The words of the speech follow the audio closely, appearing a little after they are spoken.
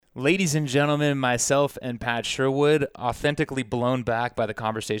Ladies and gentlemen, myself and Pat Sherwood, authentically blown back by the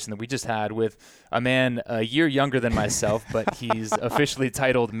conversation that we just had with a man a year younger than myself, but he's officially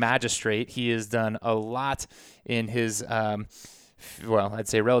titled magistrate. He has done a lot in his, I'd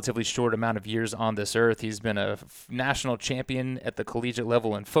say relatively short amount of years on this earth. He's been a national champion at the collegiate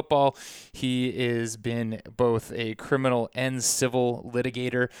level in football. He has been both a criminal and civil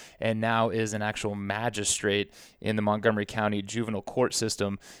litigator, and now is an actual magistrate in the Montgomery County juvenile court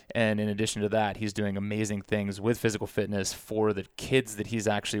system. And in addition to that, he's doing amazing things with physical fitness for the kids that he's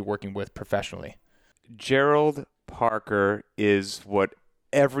actually working with professionally. Gerald Parker is what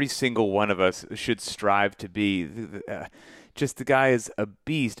every single one of us should strive to be. Just the guy is a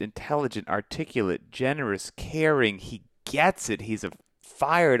beast, intelligent, articulate, generous, caring. He gets it. He's a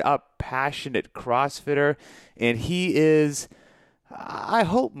fired up, passionate CrossFitter, and he is, I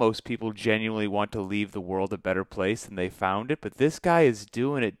hope most people genuinely want to leave the world a better place than they found it, but this guy is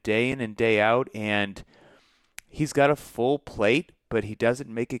doing it day in and day out, and he's got a full plate, but he doesn't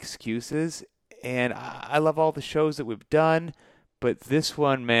make excuses, and I love all the shows that we've done, but this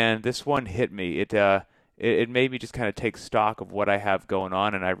one, man, this one hit me. It made me just kind of take stock of what I have going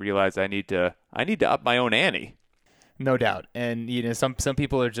on, and I realized I need to up my own ante. No doubt. And, some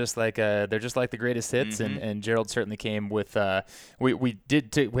people are just like, they're just like the greatest hits. Mm-hmm. And Gerald certainly came with, we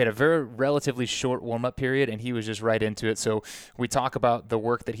had a very relatively short warm-up period, and he was just right into it. So we talk about the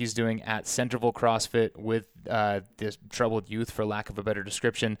work that he's doing at Centerville CrossFit with this troubled youth, for lack of a better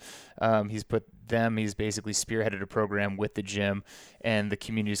description. He's basically spearheaded a program with the gym, and the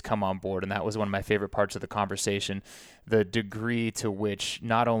community's come on board. And that was one of my favorite parts of the conversation, the degree to which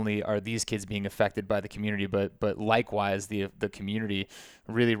not only are these kids being affected by the community, but likewise the community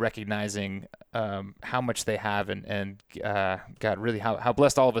really recognizing how much they have and God, really how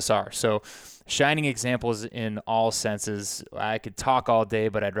blessed all of us are. So shining examples in all senses. I could talk all day,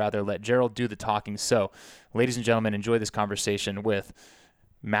 but I'd rather let Gerald do the talking. So ladies and gentlemen, enjoy this conversation with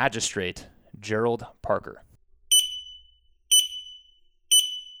Magistrate Gerald Parker.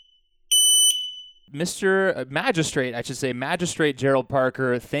 Mr. Magistrate, I should say, Magistrate Gerald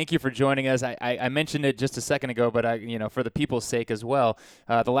Parker, thank you for joining us. I mentioned it just a second ago, but for the people's sake as well,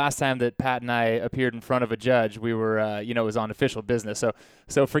 the last time that Pat and I appeared in front of a judge, we were, it was on official business.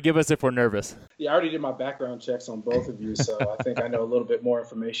 So forgive us if we're nervous. Yeah, I already did my background checks on both of you, so I think I know a little bit more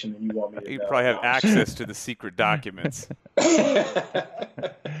information than you want me to know. You probably have access to the secret documents.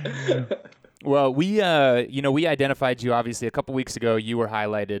 Well, we identified you obviously a couple weeks ago. You were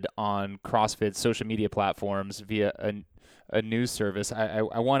highlighted on CrossFit's social media platforms via a news service. I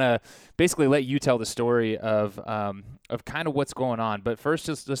want to basically let you tell the story of kind of what's going on. But first,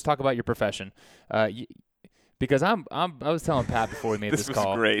 let's talk about your profession, because I was telling Pat before we made this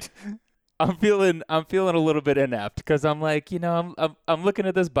call. This was great. I'm feeling a little bit inept because I'm like, I'm looking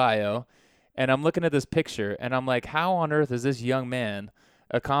at this bio, and I'm looking at this picture, and I'm like, how on earth is this young man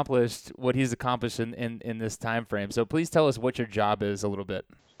accomplished what he's accomplished in this time frame? So please tell us what your job is a little bit.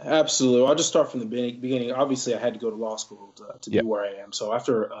 Absolutely. I'll just start from the beginning. Obviously, I had to go to law school to be where I am. So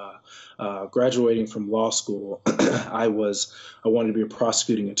after graduating from law school, I wanted to be a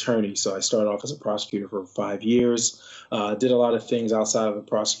prosecuting attorney. So I started off as a prosecutor for 5 years, did a lot of things outside of the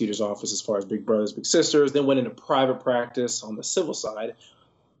prosecutor's office as far as big brothers, big sisters, then went into private practice on the civil side.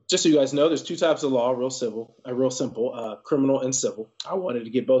 Just so you guys know, there's two types of law, real simple, criminal and civil. I wanted to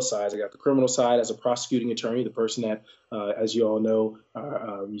get both sides. I got the criminal side as a prosecuting attorney, the person that, as you all know,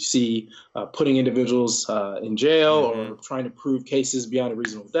 you see putting individuals in jail or trying to prove cases beyond a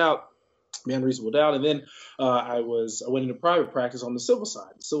reasonable doubt. And then I went into private practice on the civil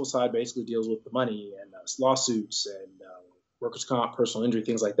side. The civil side basically deals with the money and lawsuits and workers' comp, personal injury,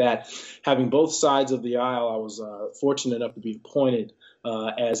 things like that. Having both sides of the aisle, I was fortunate enough to be appointed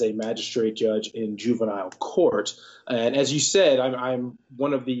as a magistrate judge in juvenile court. And as you said, I'm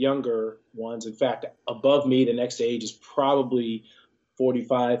one of the younger ones. In fact, above me, the next age is probably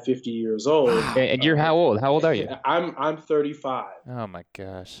 45, 50 years old. And you're how old? How old are you? I'm 35. Oh, my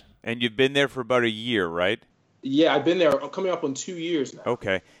gosh. And you've been there for about a year, right? Yeah, I've been there. I'm coming up on 2 years now.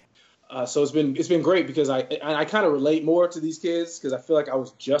 Okay. So it's been great because I kind of relate more to these kids because I feel like I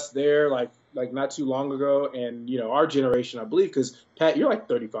was just there like not too long ago, and our generation, I believe, because Pat, you're like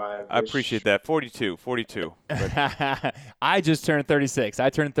 35. I appreciate that. 42. I just turned 36. I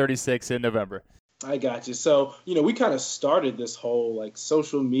turned 36 in November. I got you. So, we kind of started this whole like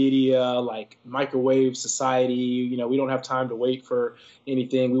social media, like microwave society. We don't have time to wait for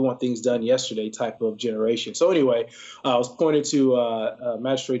anything. We want things done yesterday type of generation. So anyway, I was appointed to a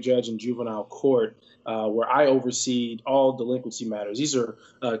magistrate judge in juvenile court. where I oversee all delinquency matters. These are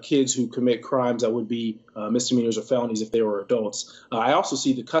kids who commit crimes that would be misdemeanors or felonies if they were adults. I also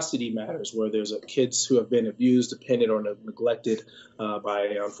see the custody matters, where there's kids who have been abused, dependent, or neglected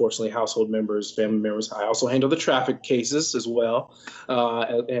by, unfortunately, household members, family members. I also handle the traffic cases as well,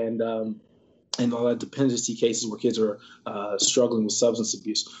 and all that dependency cases where kids are struggling with substance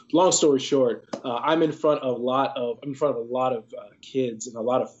abuse. Long story short, I'm in front of a lot of kids and a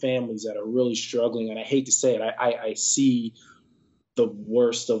lot of families that are really struggling. And I hate to say it, I see the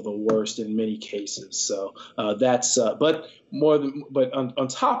worst of the worst in many cases. So that's but on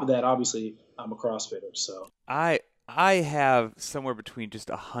top of that, obviously, I'm a CrossFitter. So I have somewhere between just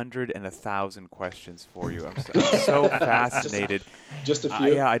 100 and 1,000 questions for you. I'm so fascinated. Just a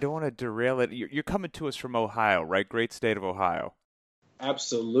few. Yeah, I don't want to derail it. You're coming to us from Ohio, right? Great state of Ohio.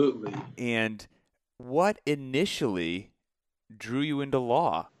 Absolutely. And what initially drew you into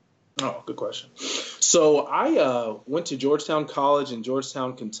law? Oh, good question. So I went to Georgetown College in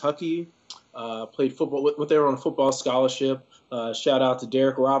Georgetown, Kentucky. Played football. Went there on a football scholarship. Shout out to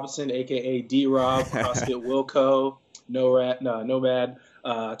Derek Robinson, a.k.a. D-Rob, CrossFit Wilco, Nomad.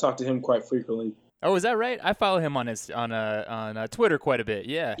 I talk to him quite frequently. Oh, is that right? I follow him on Twitter quite a bit.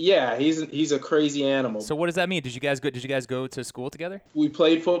 Yeah. Yeah, he's a crazy animal. So what does that mean? Did you guys go to school together? We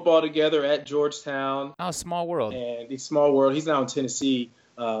played football together at Georgetown. Oh, small world. And it's small world. He's now in Tennessee,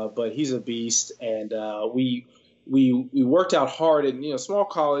 but he's a beast. And we worked out hard, and small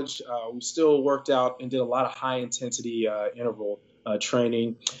college. We still worked out and did a lot of high intensity interval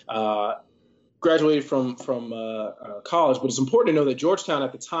training. Graduated from college, but it's important to know that Georgetown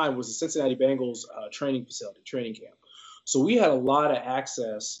at the time was the Cincinnati Bengals training camp. So we had a lot of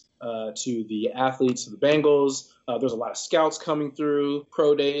access to the athletes of the Bengals. There's a lot of scouts coming through,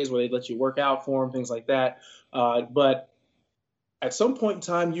 pro days where they let you work out for them, things like that. But at some point in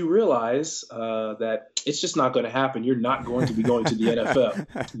time, you realize that it's just not going to happen. You're not going to be going to the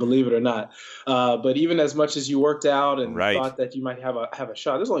NFL, believe it or not. But even as much as you worked out and thought that you might have a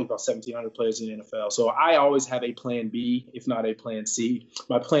shot, there's only about 1,700 players in the NFL. So I always have a plan B, if not a plan C.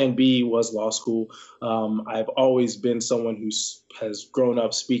 My plan B was law school. I've always been someone who has grown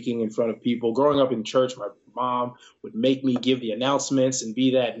up speaking in front of people. Growing up in church, my mom would make me give the announcements and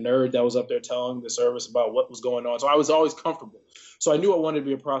be that nerd that was up there telling the service about what was going on. So I was always comfortable. So I knew I wanted to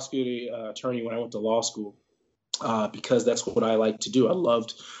be a prosecuting attorney when I went to law school because that's what I like to do. I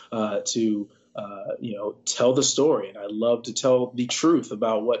loved to tell the story, and I love to tell the truth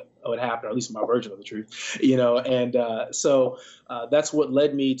about what happened, or at least my version of the truth, and so that's what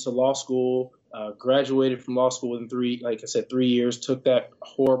led me to law school. Graduated from law school within 3 years, took that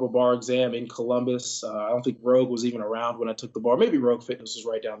horrible bar exam in Columbus. I don't think Rogue was even around when I took the bar. Maybe Rogue Fitness was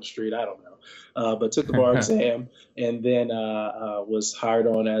right down the street. I don't know. But took the bar exam, and then was hired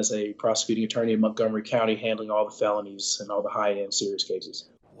on as a prosecuting attorney in Montgomery County, handling all the felonies and all the high-end serious cases.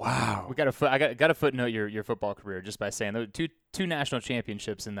 Wow. I got to footnote your football career just by saying there were two national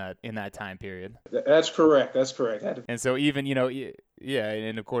championships in that time period. That's correct. And so even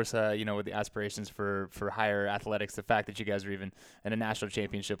and of course with the aspirations for higher athletics, the fact that you guys are even at a national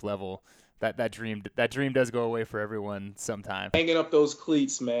championship level, that dream does go away for everyone sometime. Hanging up those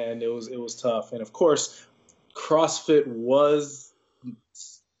cleats, man, it was tough. And of course, CrossFit was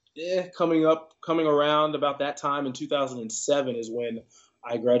coming around about that time in 2007 is when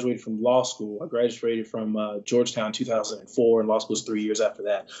I graduated from law school. I graduated from Georgetown in 2004, and law school was 3 years after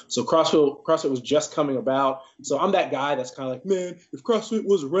that. So CrossFit was just coming about. So I'm that guy that's kind of like, man, if CrossFit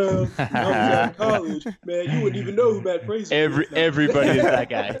was around when I was out in college, man, you wouldn't even know who Matt Fraser is. Everybody is that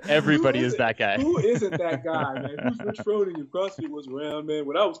guy. Everybody is that guy. Who isn't that guy, man? Who's Rich Froning if CrossFit was around, man,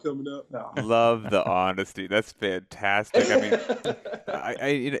 when I was coming up? No. Love the honesty. That's fantastic.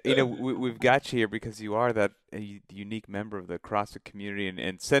 I mean, we've got you here because you are that a unique member of the CrossFit community,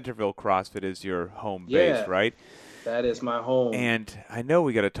 and Centerville CrossFit is your home base, right? That is my home. And I know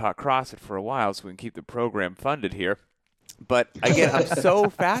we got to talk CrossFit for a while so we can keep the program funded here. But again, I'm so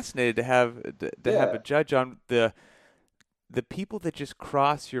fascinated to have a judge on the people that just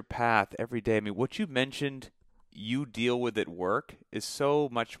cross your path every day. I mean, what you mentioned you deal with at work is so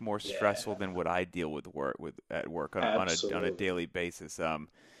much more stressful than what I deal with at work on a daily basis.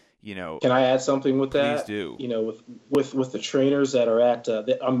 Can I add something with that? Please do. With the trainers that are at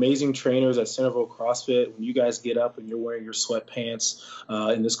the amazing trainers at Centerville CrossFit, when you guys get up and you're wearing your sweatpants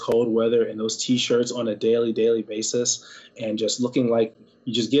in this cold weather and those T-shirts on a daily basis, and just looking like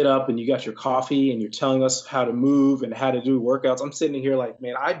you just get up and you got your coffee and you're telling us how to move and how to do workouts. I'm sitting here like,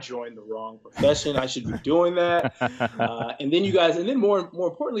 man, I joined the wrong profession. I should be doing that. And then more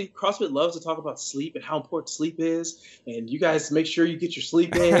importantly, CrossFit loves to talk about sleep and how important sleep is. And you guys make sure you get your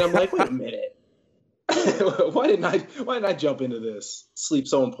sleep in. And I'm like, wait a minute. Why didn't I jump into this? Sleep's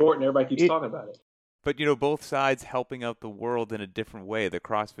so important. Everybody keeps It, talking about it. but both sides helping out the world in a different way. The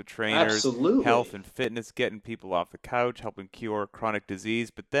CrossFit trainers, health Absolutely. and fitness, getting people off the couch, helping cure chronic disease.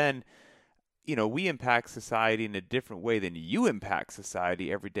 But then, we impact society in a different way than you impact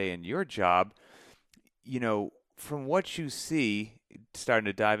society every day in your job. From what you see, starting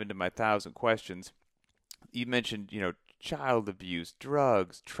to dive into my 1,000 questions, you mentioned, child abuse,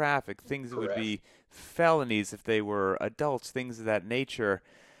 drugs, traffic, things that would Correct. be felonies if they were adults, things of that nature.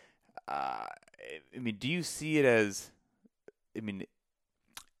 Uh, do you see it as, I mean,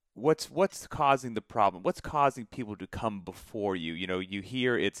 what's causing the problem? What's causing people to come before you? You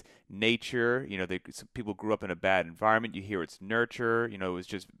hear it's nature. Some people grew up in a bad environment. You hear it's nurture. It was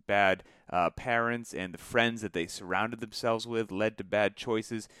just bad parents and the friends that they surrounded themselves with led to bad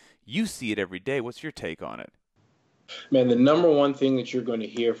choices. You see it every day. What's your take on it? Man, the number one thing that you're going to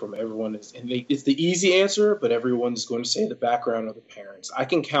hear from everyone is, and it's the easy answer, but everyone's going to say the background of the parents. I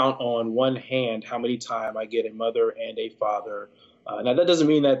can count on one hand how many times I get a mother and a father. Now, that doesn't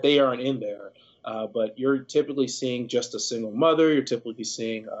mean that they aren't in there, but you're typically seeing just a single mother. You're typically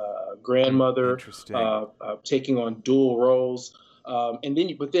seeing a grandmother Interesting. taking on dual roles.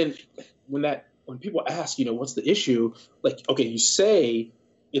 But then when people ask, what's the issue? Like, okay, you say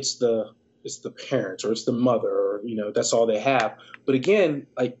it's the parents or it's the mother or that's all they have, but again,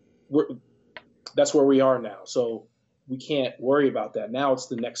 like that's where we are now, so we can't worry about that. Now it's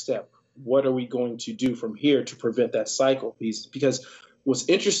the next step. What are we going to do from here to prevent that cycle? Because what's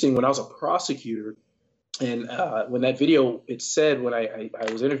interesting, when I was a prosecutor, and when that video, it said, when I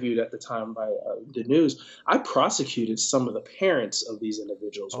was interviewed at the time by the news, I prosecuted some of the parents of these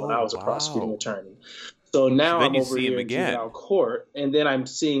individuals when Oh, I was a prosecuting wow. attorney. So So now then I'm you over see him here in juvenile again. court, and then I'm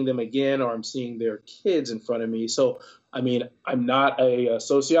seeing them again, or I'm seeing their kids in front of me. So, I mean, I'm not a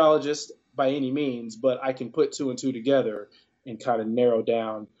sociologist by any means, but I can put two and two together and kind of narrow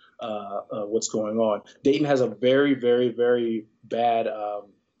down what's going on. Dayton has a very, very, very bad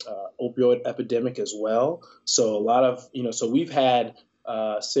opioid epidemic as well. So a lot of, so we've had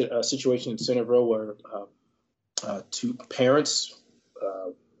a situation in Centerville where two parents,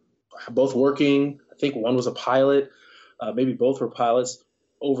 uh, both working. I think one was a pilot, maybe both were pilots,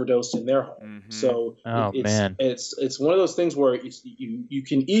 overdosed in their home. Mm-hmm. So Oh man. it's one of those things where you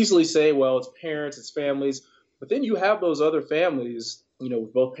can easily say, well, it's parents, it's families, but then you have those other families,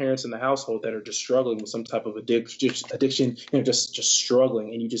 with both parents in the household that are just struggling with some type of addiction, just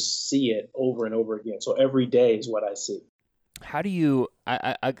struggling, and you just see it over and over again. So every day is what I see. How do you?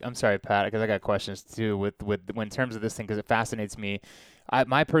 I'm sorry, Pat, because I got questions too with when in terms of this thing because it fascinates me.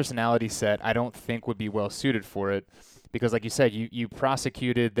 My personality set I don't think would be well suited for it because, like you said, you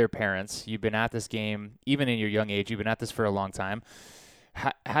prosecuted their parents. You've been at this game even in your young age. You've been at this for a long time.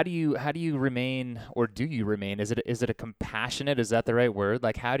 How do you remain or do you remain? Is it a compassionate? Is that the right word?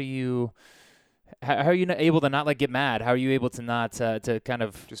 Like how are you not able to not like get mad? How are you able to not to kind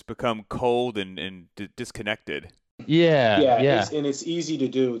of Just become cold and disconnected. yeah Yeah, yeah it's easy to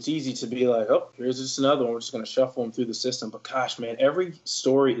do. It's easy to be like, oh, here's just another one. We're just going to shuffle them through the system. But gosh, man, every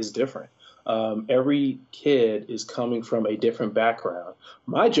story is different. Every kid is coming from a different background.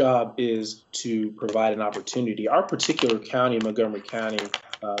 My job is to provide an opportunity. Our particular county, Montgomery County,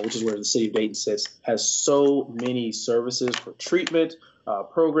 which is where the city of Dayton sits, has so many services for treatment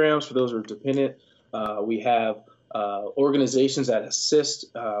programs for those who are dependent. We have organizations that assist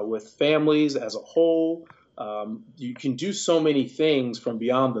with families as a whole. You can do so many things from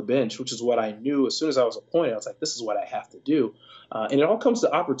beyond the bench, which is what I knew as soon as I was appointed. I was like, this is what I have to do. And it all comes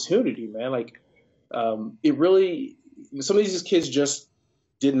to opportunity, man. Like, it really, some of these kids just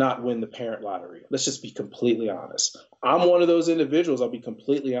did not win the parent lottery. Let's just be completely honest. I'm one of those individuals, I'll be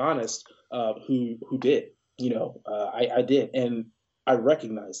completely honest, who did. I did. And I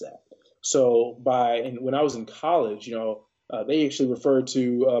recognize that. So and when I was in college, they actually referred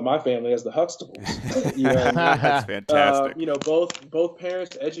to my family as the Huxtables. You know what I mean? That's fantastic. Both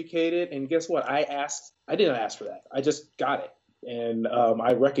parents educated, and guess what? I didn't ask for that. I just got it, and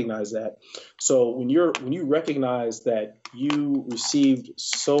I recognize that. So when you recognize that you received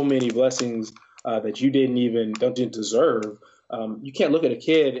so many blessings that you didn't deserve, you can't look at a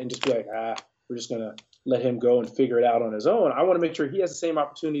kid and just be like, we're just gonna let him go and figure it out on his own. I want to make sure he has the same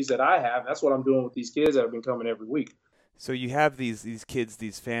opportunities that I have. That's what I'm doing with these kids that have been coming every week. So you have these kids,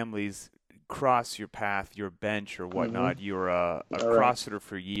 these families cross your path, your bench or Mm-hmm. whatnot. You're a All right. CrossFitter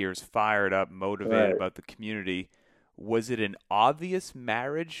for years, fired up, All motivated right. about the community. Was it an obvious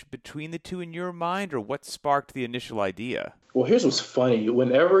marriage between the two in your mind, or what sparked the initial idea? Well, here's what's funny.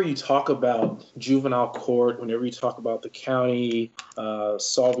 Whenever you talk about juvenile court, whenever you talk about the county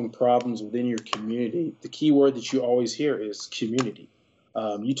solving problems within your community, the key word that you always hear is community.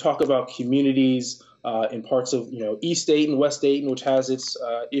 You talk about communities in parts of, East Dayton, West Dayton, which has its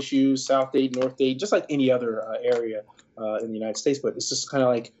issues, South Dayton, North Dayton, just like any other area in the United States. But it's just kind of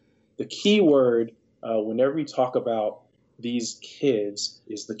like the key word whenever you talk about these kids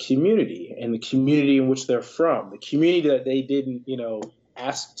is the community and the community in which they're from, the community that they didn't,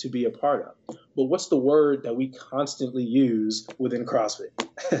 ask to be a part of. But what's the word that we constantly use within CrossFit?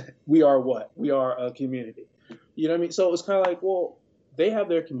 We are what? We are a community. You know what I mean? So it's kind of like, well, they have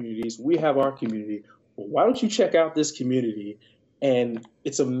their communities, we have our community. Well, why don't you check out this community? And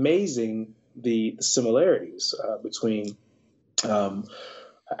it's amazing the similarities between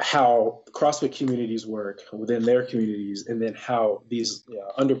how CrossFit communities work within their communities, and then how these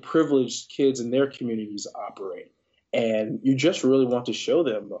underprivileged kids in their communities operate. And you just really want to show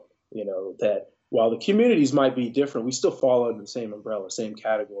them, that while the communities might be different, we still fall under the same umbrella, same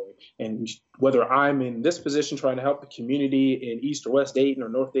category. And whether I'm in this position trying to help the community in East or West Dayton or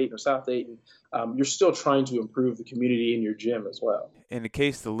North Dayton or South Dayton, you're still trying to improve the community in your gym as well. In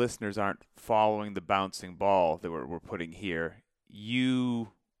case the listeners aren't following the bouncing ball that we're putting here, you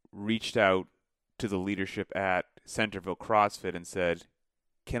reached out to the leadership at Centerville CrossFit and said,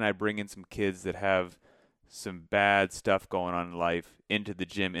 can I bring in some kids that have some bad stuff going on in life into the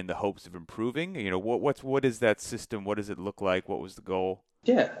gym in the hopes of improving? What is that system? What does it look like? What was the goal?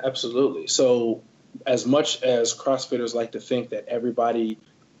 Yeah, absolutely. So as much as CrossFitters like to think that everybody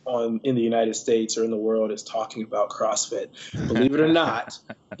in the United States or in the world is talking about CrossFit, believe it or not,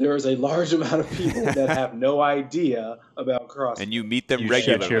 there is a large amount of people that have no idea about CrossFit. And you meet them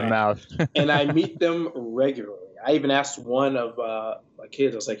regularly. Shut your mouth. And I meet them regularly. I even asked one of my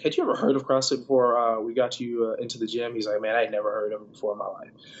kids, I was like, had you ever heard of CrossFit before we got you into the gym? He's like, man, I had never heard of it before in my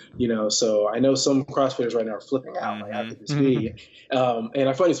life. So I know some CrossFitters right now are flipping out. Like, how could this be? And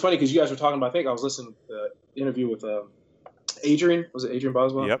it's funny because you guys were talking about, I think I was listening to the interview with Adrian. Was it Adrian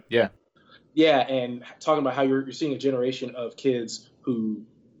Boswell? Yep. Yeah. Yeah, and talking about how you're seeing a generation of kids who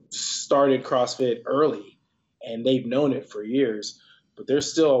started CrossFit early and they've known it for years. But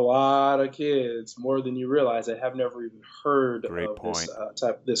there's still a lot of kids, more than you realize, that have never even heard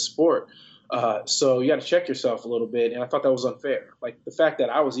of this sport. So you got to check yourself a little bit. And I thought that was unfair. Like the fact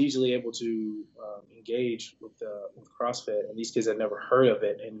that I was easily able to engage with CrossFit, and these kids had never heard of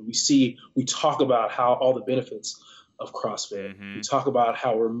it. And we talk about how all the benefits of CrossFit. Mm-hmm. We talk about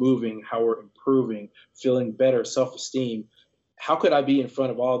how we're moving, how we're improving, feeling better, self-esteem. How could I be in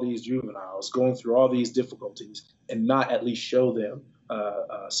front of all these juveniles going through all these difficulties and not at least show them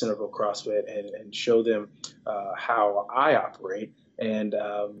Centerville CrossFit and show them how I operate? And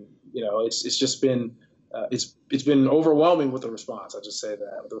it's just been it's been overwhelming with the response. I'll just say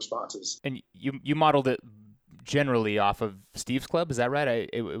that, with the responses. And you modeled it generally off of Steve's Club, is that right?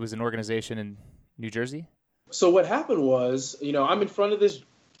 It was an organization in New Jersey. So what happened was, I'm in front of this.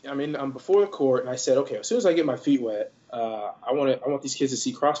 I'm before the court, and I said, okay, as soon as I get my feet wet, I want these kids to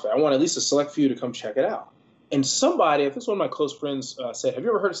see CrossFit. I want at least a select few to come check it out. And somebody, I think one of my close friends said, have you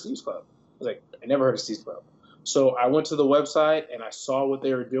ever heard of Steve's Club? I was like, I never heard of Steve's Club. So I went to the website and I saw what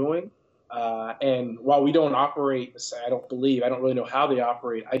they were doing. And while we don't operate, I don't really know how they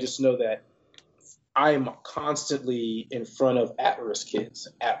operate. I just know that I'm constantly in front of at-risk kids,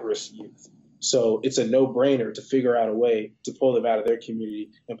 at-risk youth. So it's a no-brainer to figure out a way to pull them out of their community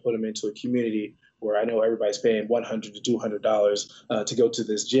and put them into a community where I know everybody's paying $100 to $200 to go to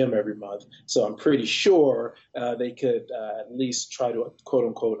this gym every month. So I'm pretty sure they could at least try to, quote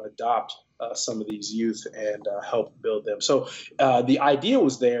unquote, adopt some of these youth and help build them. So the idea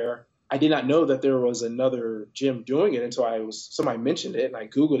was there. I did not know that there was another gym doing it until somebody mentioned it, and I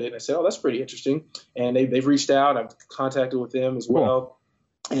Googled it and I said, oh, that's pretty interesting. And they've reached out. I've contacted with them as well.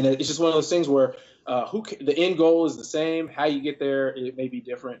 And it's just one of those things where the end goal is the same. How you get there, it may be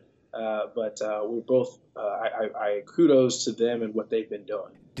different. But we're both, I kudos to them and what they've been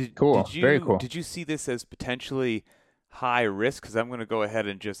doing. Very cool. Did you see this as potentially high risk? Because I'm going to go ahead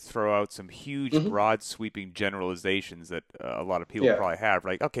and just throw out some huge, broad sweeping generalizations that a lot of people probably have.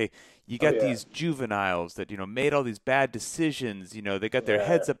 Like, okay, you got these juveniles that, made all these bad decisions. They got their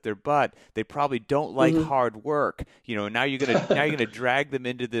heads up their butt. They probably don't like hard work. Now you're gonna drag them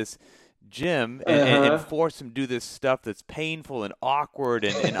into this gym and force them to do this stuff that's painful and awkward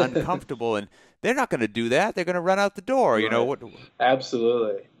and uncomfortable, and they're not going to do that. They're going to run out the door. What?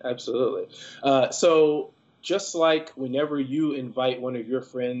 Absolutely. So just like whenever you invite one of your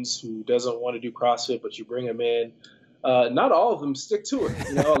friends who doesn't want to do CrossFit, but you bring them in, not all of them stick to it.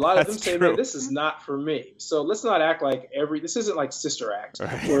 You know, a lot of them say, true. man, this is not for me. So let's not act like this isn't like Sister Act,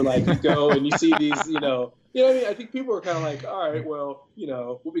 Right. where like you go and you see these, you know what I mean? I think people are kind of like, all right, well, you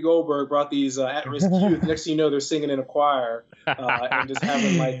know, Whoopi Goldberg brought these at-risk youth. Next thing you know, they're singing in a choir and just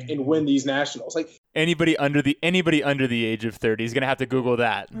having like and win these nationals. Like Anybody under the age of 30 is gonna have to Google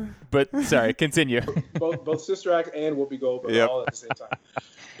that. But sorry, continue. both Sister Act and Whoopi Goldberg Yep. all at the same time.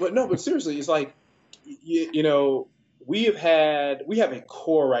 But seriously, it's like, you know, we have a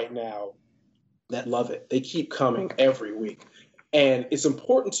core right now that love it. They keep coming every week. And it's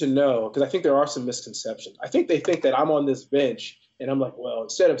important to know, because I think there are some misconceptions. I think they think that I'm on this bench and I'm like, well,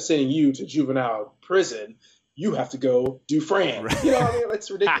 instead of sending you to juvenile prison, you have to go do Fran. Right. You know what I mean?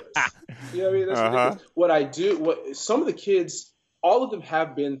 That's ridiculous. You know what I mean? That's ridiculous. Some of the kids, all of them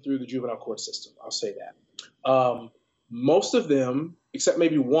have been through the juvenile court system. I'll say that. Most of them, except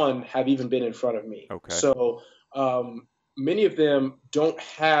maybe one, have even been in front of me. Okay. So many of them don't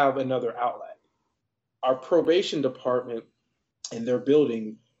have another outlet. Our probation department in their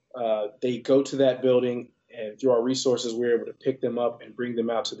building, they go to that building, and through our resources, we're able to pick them up and bring them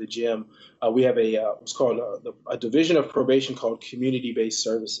out to the gym. We have what's called a division of probation called community-based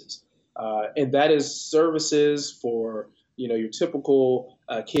services, and that is services for your typical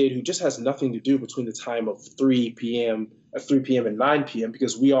kid who just has nothing to do between the time of 3 p.m. and 9 p.m.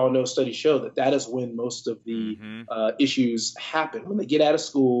 because we all know studies show that is when most of the issues happen. When they get out of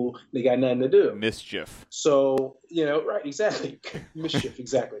school, they got nothing to do. Mischief. So, right, exactly. Mischief,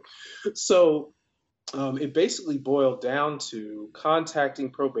 exactly. So it basically boiled down to contacting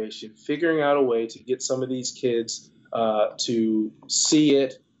probation, figuring out a way to get some of these kids to see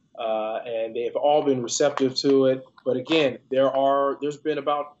it, and they've all been receptive to it. But again, there's been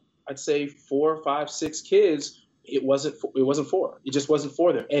about, I'd say 4, 5, 6 kids it wasn't for. It just wasn't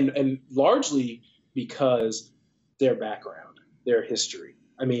for them, and largely because their background, their history.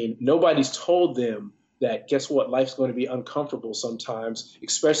 I mean, nobody's told them that, guess what, life's going to be uncomfortable sometimes,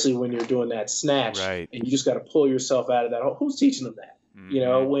 especially when you're doing that snatch, right. And you just got to pull yourself out of that. Who's teaching them that?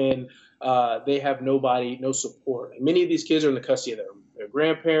 When they have no support. And many of these kids are in the custody of their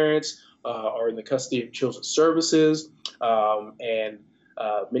grandparents, or in the custody of children's services, and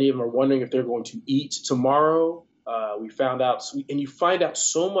many of them are wondering if they're going to eat tomorrow. We found out, and you find out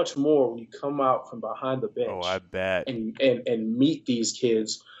so much more when you come out from behind the bench. Oh, I bet. And meet these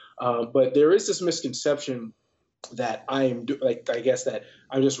kids. But there is this misconception that I'm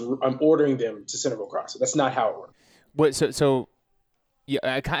ordering them to Centerville CrossFit. That's not how it works. What? So yeah,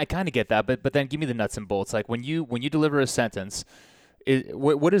 I kind of get that, but then give me the nuts and bolts. Like when you deliver a sentence,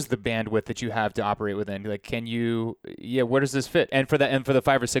 what is the bandwidth that you have to operate within? Like, where does this fit? And for the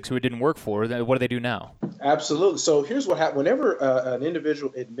 5 or 6 who it didn't work for, what do they do now? Absolutely. So here's what happens. Whenever an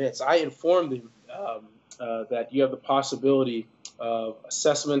individual admits, I inform them that you have the possibility of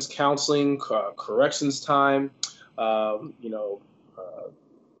assessments, counseling, corrections time,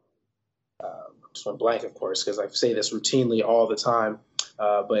 just went blank, of course, because I say this routinely all the time,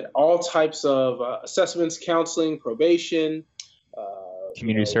 but all types of assessments, counseling, probation,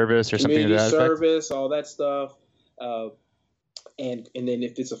 community service or something community like that. Service, all that stuff. And then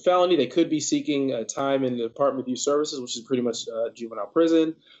if it's a felony, they could be seeking time in the Department of Youth Services, which is pretty much juvenile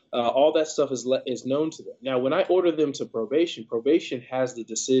prison. All that stuff is known to them. Now, when I order them to probation, probation has the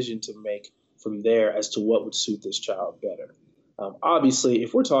decision to make from there as to what would suit this child better. Obviously,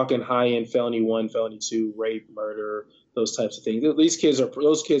 if we're talking high-end felony 1, felony 2, rape, murder, those types of things, those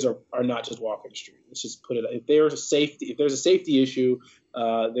kids are not just walking the street. Let's just put it. If there's a safety issue,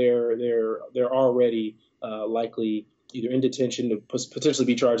 they're already likely either in detention to potentially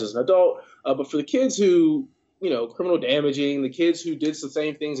be charged as an adult. But for the kids who, criminal damaging, the kids who did the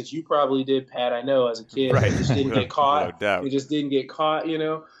same things that you probably did, Pat, I know as a kid, right. just didn't get caught. No doubt. They just didn't get caught.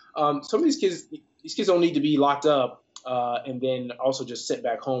 Some of these kids don't need to be locked up and then also just sent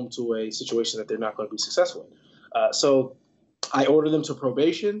back home to a situation that they're not going to be successful in. So I order them to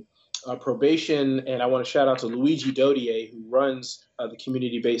probation. Probation, and I want to shout out to Luigi Dodier, who runs the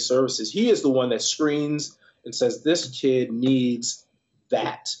community-based services. He is the one that screens and says this kid needs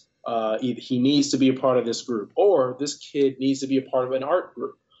that. Either he needs to be a part of this group, or this kid needs to be a part of an art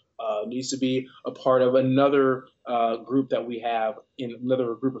group, needs to be a part of another group that we have in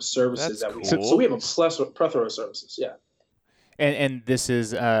another group of services. That's we cool. have. So we have a plethora of services, yeah. And this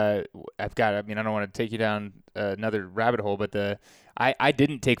is I don't want to take you down another rabbit hole, but I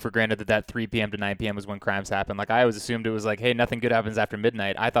didn't take for granted that 3 p.m. to 9 p.m. was when crimes happen. Like I always assumed it was like, hey, nothing good happens after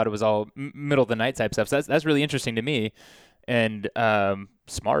midnight. I thought it was all middle of the night type stuff. So that's really interesting to me, and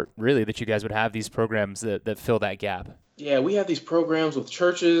smart really that you guys would have these programs that fill that gap. Yeah, we have these programs with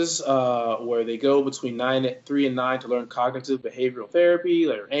churches where they go between 3 and 9 to learn cognitive behavioral therapy,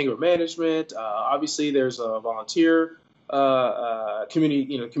 like anger management. Obviously, there's volunteer community,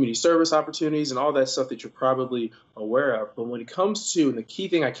 community service opportunities and all that stuff that you're probably aware of. But when it comes to, and the key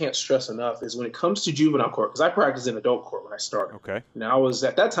thing I can't stress enough is when it comes to juvenile court, because I practiced in adult court when I started. Okay. Now, I was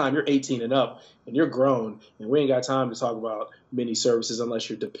at that time, you're 18 and up, and you're grown, and we ain't got time to talk about many services unless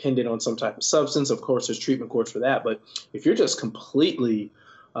you're dependent on some type of substance. Of course, there's treatment courts for that. But if you're just completely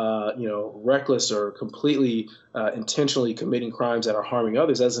reckless or completely intentionally committing crimes that are harming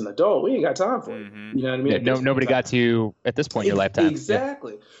others as an adult, we ain't got time for it. You know what I mean? Yeah, nobody got to you at this point in your lifetime.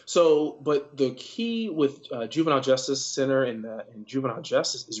 Exactly. Yeah. So, but the key with Juvenile Justice Center and juvenile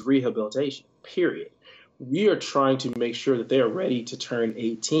justice is rehabilitation, period. We are trying to make sure that they are ready to turn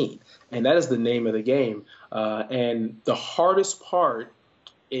 18. And that is the name of the game. And the hardest part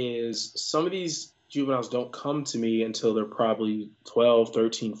is some of these juveniles don't come to me until they're probably 12,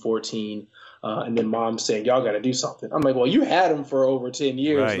 13, 14. And then mom's saying, y'all got to do something. I'm like, well, you had them for over 10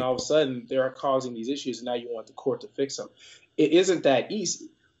 years. Right. And all of a sudden they're causing these issues. And now you want the court to fix them. It isn't that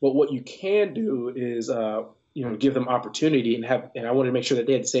easy. But what you can do is, give them opportunity and I want to make sure that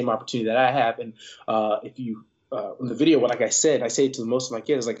they have the same opportunity that I have. And if you, in the video, like I say it to most of my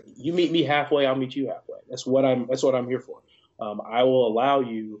kids, like, you meet me halfway, I'll meet you halfway. That's what I'm here for. I will allow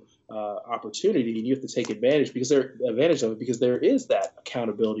you opportunity, and you have to take advantage of it because there is that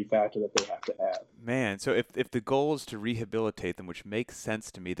accountability factor that they have to have. Man, so if the goal is to rehabilitate them, which makes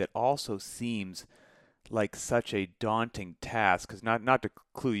sense to me, that also seems like such a daunting task, because not to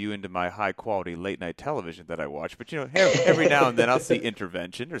clue you into my high quality late night television that I watch, but every now and then I'll see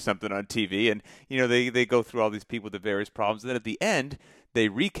Intervention or something on TV, and they go through all these people with the various problems, and then at the end they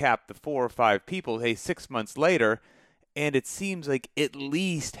recap the 4 or 5 people, hey, 6 months later, and it seems like at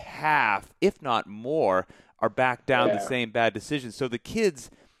least half, if not more, are back down the same bad decisions. So the kids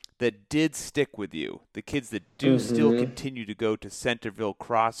that did stick with you, the kids that do still continue to go to Centerville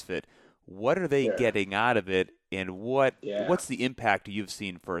CrossFit, what are they getting out of it, and what's the impact you've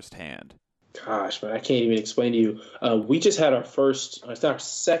seen firsthand? Gosh, man, I can't even explain to you. We just had our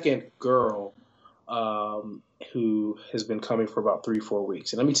second girl who has been coming for about 3-4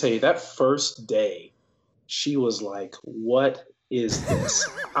 weeks. And let me tell you, that first day, she was like, what is this?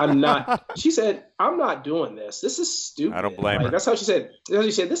 She said, I'm not doing this. This is stupid. I don't blame her. That's how she said,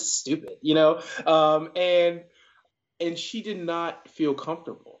 this is stupid, and she did not feel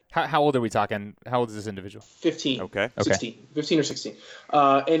comfortable. How old are we talking? How old is this individual? 15. Okay. 16. 15 or 16.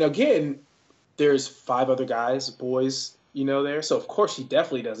 And again, there's 5 other boys, there. So, of course, she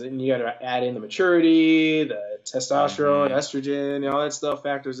definitely does it. And you got to add in the maturity, the testosterone, estrogen, all that stuff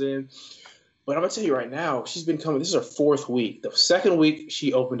factors in. But I'm going to tell you right now, she's been coming. This is her 4th week. The second week,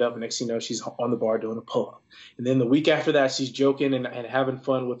 she opened up, and next thing you know, she's on the bar doing a pull-up. And then the week after that, she's joking and having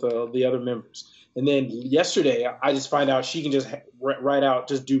fun with the other members. And then yesterday, I just find out she can just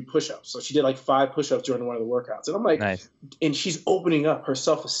just do push-ups. So she did like 5 push-ups during one of the workouts. And I'm like, nice. And she's opening up. Her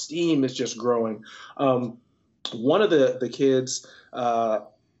self-esteem is just growing. One of the kids, all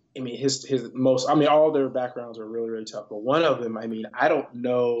their backgrounds are really, really tough. But one of them, I don't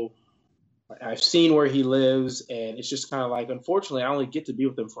know. I've seen where he lives, and it's just kind of like, unfortunately, I only get to be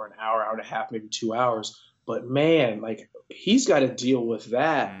with him for an hour, hour and a half, maybe 2 hours. But man, like, he's got to deal with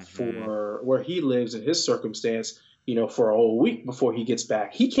that for where he lives in his circumstance, for a whole week before he gets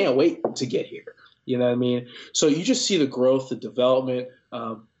back. He can't wait to get here. You know what I mean? So you just see the growth, the development.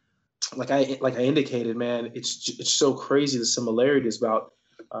 Like I indicated, man, it's so crazy, the similarities about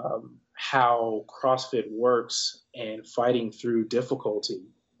how CrossFit works and fighting through difficulty.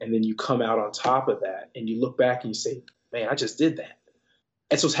 And then you come out on top of that and you look back and you say, man, I just did that.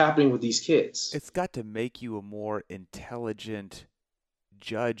 That's what's happening with these kids. It's got to make you a more intelligent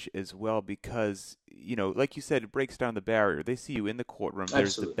judge as well, because, like you said, it breaks down the barrier. They see you in the courtroom. Absolutely.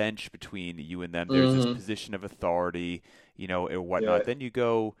 There's the bench between you and them. There's this position of authority, or whatnot. Yeah. Then you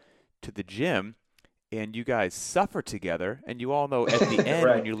go to the gym and you guys suffer together, and you all know at the end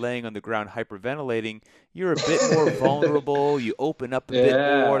when you're laying on the ground hyperventilating, you're a bit more vulnerable, you open up a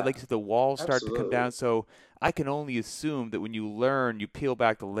bit more, like the walls start to come down. So I can only assume that when you learn, you peel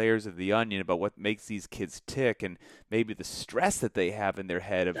back the layers of the onion about what makes these kids tick, and maybe the stress that they have in their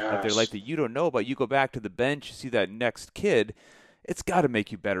head of their life that you don't know about. You go back to the bench, you see that next kid, it's got to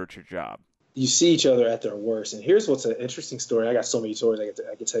make you better at your job. You see each other at their worst. And here's what's an interesting story. I got so many stories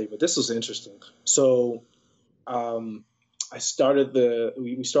I can tell you, but this was interesting. So we started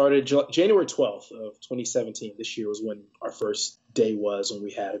January 12th of 2017. This year was when our first day was, when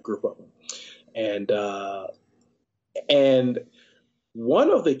we had a group of them. And One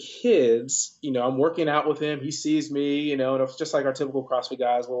of the kids, I'm working out with him. He sees me, and it's just like our typical CrossFit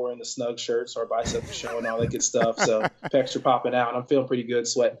guys, where we're wearing the snug shirts, our biceps are showing, all that good stuff. So pecs are popping out, and I'm feeling pretty good,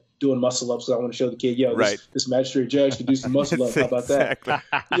 sweat, doing muscle ups. So I want to show the kid, yo, Right. this magistrate judge can do some muscle up. How about Exactly.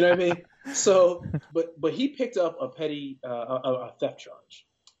 that? You know what I mean? So, but he picked up a petty a theft charge,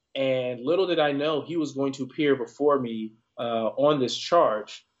 and little did I know he was going to appear before me on this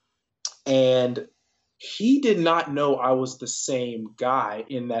charge, and he did not know I was the same guy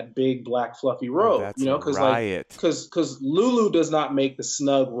in that big black fluffy Oh, robe, that's a because riot. because Lulu does not make the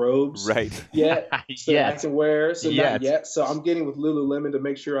snug robes Right. yet that I can wear, so Yet. not yet. So I'm getting with Lululemon to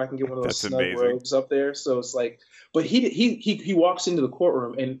make sure I can get one of those That's snug amazing. robes up there. So it's like, but he walks into the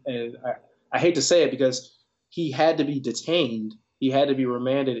courtroom, and I hate to say it, because he had to be detained. He had to be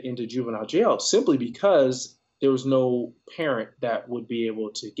remanded into juvenile jail simply because there was no parent that would be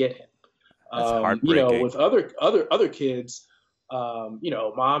able to get him. That's heartbreaking. With other kids,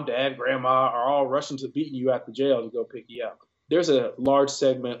 mom, dad, grandma are all rushing to beating you at the jail to go pick you up. There's a large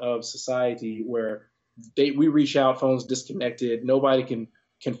segment of society where we reach out, phones disconnected, nobody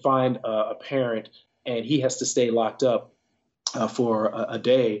can find a parent, and he has to stay locked up for a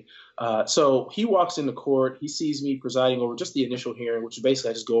day. So he walks into court. He sees me presiding over just the initial hearing, which is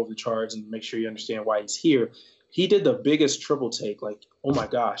basically I just go over the charge and make sure you understand why he's here. He did the biggest triple take, like, oh my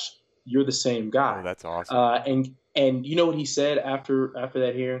gosh, you're the same guy. Oh, that's awesome. And you know what he said after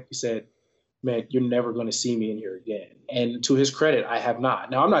that hearing? He said, man, you're never going to see me in here again. And to his credit, I have not.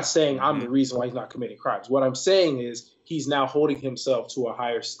 Now, I'm not saying I'm the reason why he's not committing crimes. What I'm saying is he's now holding himself to a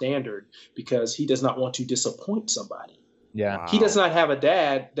higher standard because he does not want to disappoint somebody. Yeah. Wow. He does not have a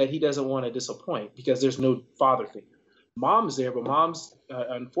dad that he doesn't want to disappoint because there's no father figure. Mom's there, but moms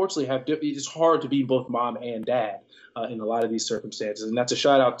unfortunately it's hard to be both mom and dad in a lot of these circumstances. And that's a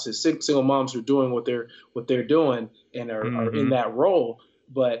shout out to single moms who are doing what they're doing and are in that role.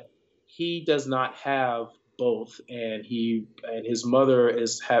 But he does not have both, and his mother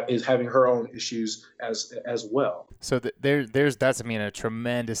is having her own issues as well. So that's a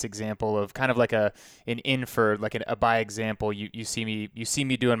tremendous example of kind of like a by example. You see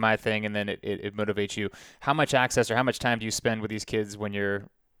me doing my thing, and then it motivates you. How much access or how much time do you spend with these kids when you're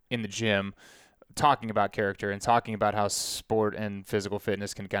in the gym, talking about character and talking about how sport and physical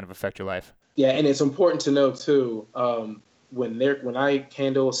fitness can kind of affect your life? Yeah, and it's important to know too. When I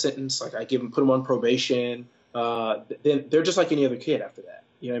handle a sentence, like I put them on probation, then they're just like any other kid after that.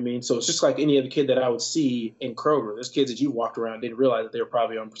 You know what I mean? So it's just like any other kid that I would see in Kroger. There's kids that you walked around didn't realize that they were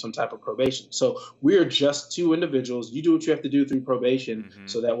probably on some type of probation. So we're just two individuals. You do what you have to do through probation,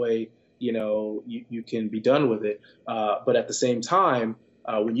 so that way you can be done with it. But at the same time,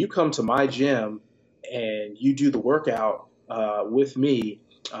 when you come to my gym and you do the workout with me,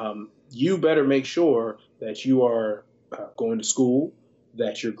 you better make sure that you are going to school,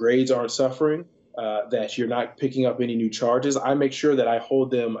 that your grades aren't suffering, that you're not picking up any new charges. I make sure that I hold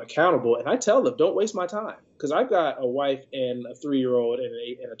them accountable, and I tell them, don't waste my time, because I've got a wife and a 3-year-old and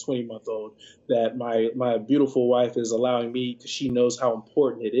a 20-month-old that my beautiful wife is allowing me, because she knows how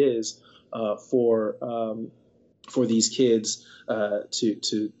important it is for these kids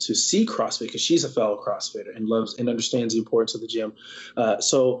to see CrossFit, because she's a fellow CrossFitter and loves and understands the importance of the gym.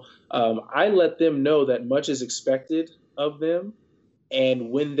 So I let them know that much is expected of them.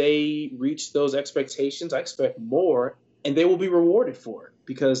 And when they reach those expectations, I expect more, and they will be rewarded for it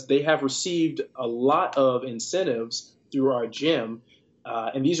because they have received a lot of incentives through our gym.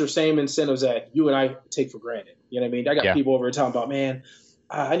 And these are same incentives that you and I take for granted. You know what I mean? I got people over here talking about, man,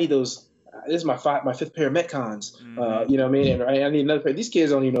 I need those. This is my fifth pair of Metcons. You know what I mean? And I need another pair. These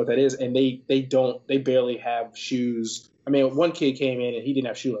kids don't even know what that is. And they barely have shoes. I mean, one kid came in and he didn't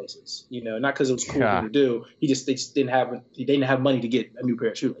have shoelaces, not because it was cool to do. They just didn't have money to get a new pair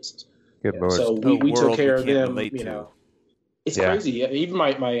of shoelaces. Good Lord. So we took care of them. It's crazy. Even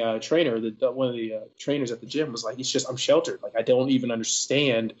my trainer, one of the trainers at the gym was like, I'm sheltered. Like, I don't even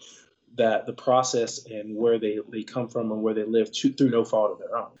understand the process and where they come from and where they live through no fault of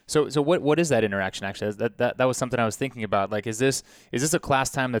their own. So what is that interaction actually? That was something I was thinking about. Like, is this a class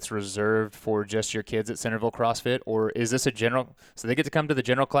time that's reserved for just your kids at Centerville CrossFit, or is this a general? So they get to come to the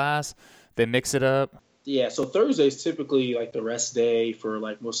general class, they mix it up. Yeah. So Thursday's typically like the rest day for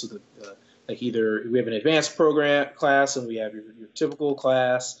like most of the like either we have an advanced program class and we have your typical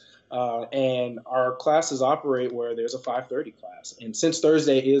class. And our classes operate where there's a 5:30 class. And since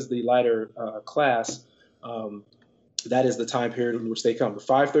Thursday is the lighter class, that is the time period in which they come. The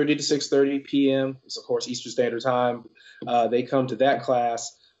 5:30 to 6:30 p.m. is, of course, Eastern Standard Time. They come to that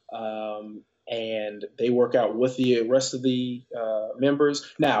class, and they work out with the rest of the members.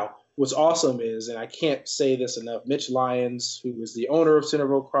 Now, what's awesome is, and I can't say this enough, Mitch Lyons, who is the owner of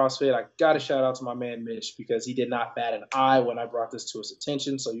Centerville CrossFit, I got to shout out to my man Mitch because he did not bat an eye when I brought this to his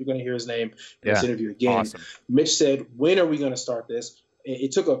attention. So you're going to hear his name in this interview again. Awesome. Mitch said, when are we going to start this?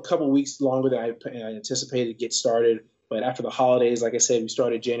 It took a couple weeks longer than I anticipated to get started. But after the holidays, like I said, we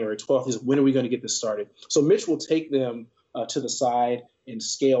started January 12th. He said, when are we going to get this started? So Mitch will take them to the side and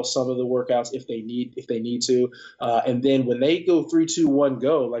scale some of the workouts if they need to. And then when they go 3, 2, 1,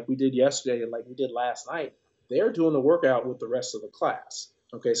 go, like we did yesterday and like we did last night, they're doing the workout with the rest of the class.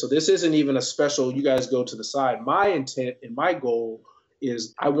 Okay, so this isn't even a special, you guys go to the side. My intent and my goal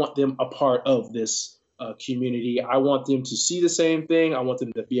is I want them a part of this community. I want them to see the same thing. I want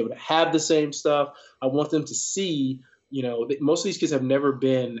them to be able to have the same stuff. I want them to see, most of these kids have never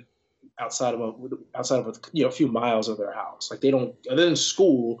been outside of a few miles of their house. Like they don't, other than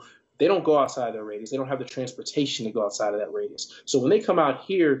school, they don't go outside their radius. They don't have the transportation to go outside of that radius. So when they come out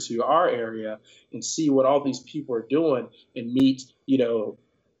here to our area and see what all these people are doing and meet,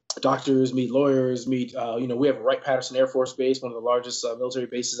 doctors, meet lawyers, meet, we have Wright-Patterson Air Force Base, one of the largest military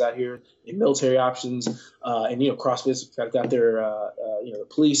bases out here in military options. And CrossFit's got their, the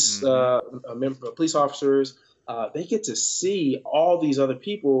police, police officers. They get to see all these other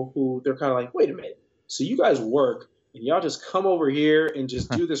people who they're kind of like, wait a minute. So you guys work and y'all just come over here and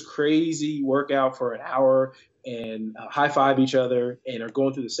just do this crazy workout for an hour and high five each other and are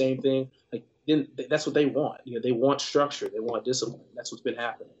going through the same thing. Like then that's what they want. They want structure. They want discipline. That's what's been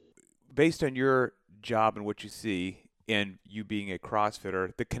happening. Based on your job and what you see and you being a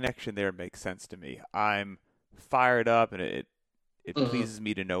CrossFitter, the connection there makes sense to me. I'm fired up and it pleases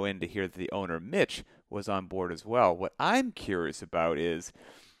me to no end to hear that the owner, Mitch, was on board as well. What I'm curious about is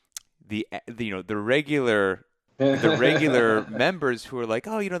the regular members who are like,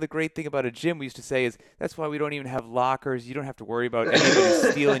 oh, the great thing about a gym we used to say is that's why we don't even have lockers. You don't have to worry about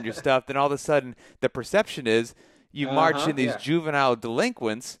anybody stealing your stuff. Then all of a sudden the perception is you march in these juvenile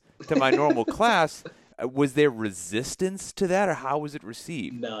delinquents to my normal class. Was there resistance to that or how was it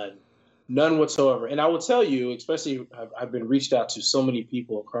received? None whatsoever. And I will tell you, especially I've been reached out to so many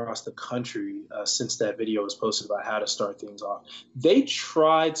people across the country since that video was posted about how to start things off. They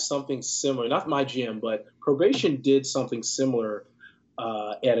tried something similar, not my gym, but Probation did something similar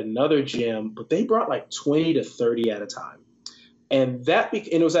at another gym, but they brought like 20 to 30 at a time. And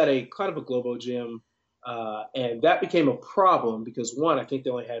it was at a kind of a Globo gym. And that became a problem because one, I think they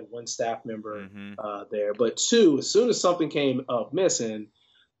only had one staff member there, but two, as soon as something came up missing,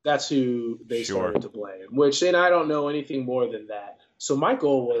 that's who they started to blame, and I don't know anything more than that. So my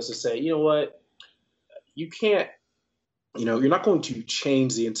goal was to say, you know what, you can't, you're not going to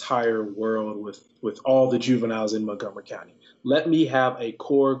change the entire world with all the juveniles in Montgomery County. Let me have a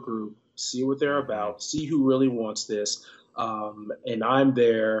core group, see what they're about, see who really wants this. And I'm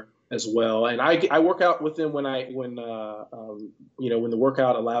there as well. And I work out with them when the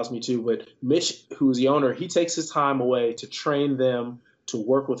workout allows me to, but Mitch, who's the owner, he takes his time away to train them, to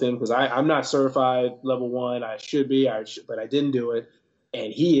work with him because I'm not certified level 1. I should be, but I didn't do it.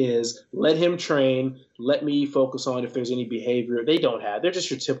 And he is. Let him train. Let me focus on if there's any behavior they don't have. They're just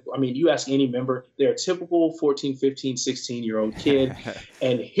your typical. I mean, you ask any member, they're a typical 14, 15, 16-year-old kid.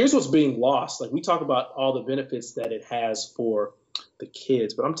 And here's what's being lost. Like we talk about all the benefits that it has for the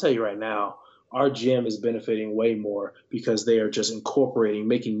kids, but I'm telling you right now, our gym is benefiting way more because they are just incorporating,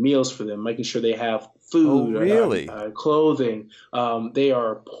 making meals for them, making sure they have food, clothing. They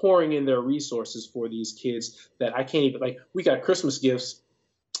are pouring in their resources for these kids that I can't even, we got Christmas gifts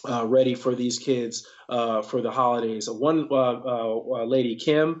ready for these kids for the holidays. One lady,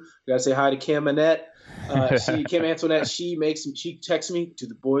 Kim, got to say hi to Kim Annette. Kim Antoinette, she texts me, do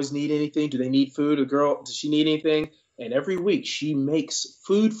the boys need anything? Do they need food? Does she need anything? And every week she makes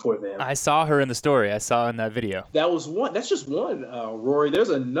food for them. I saw her in the story. I saw in that video. That was one. That's just one, Rory. There's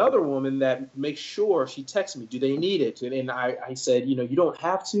another woman that makes sure she texts me, do they need it? And I said, you don't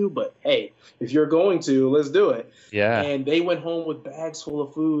have to, but hey, if you're going to, let's do it. Yeah. And they went home with bags full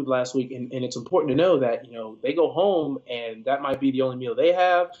of food last week. And it's important to know that, they go home and that might be the only meal they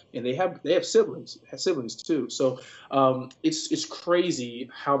have. And they have siblings too. So it's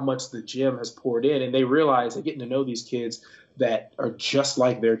crazy how much the gym has poured in, and they realize they're getting to know these kids that are just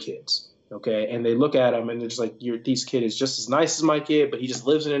like their kids. Okay. And they look at them and they're just like, this kid is just as nice as my kid, but he just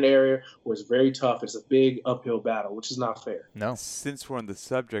lives in an area where it's very tough. It's a big uphill battle, which is not fair. No. Since we're on the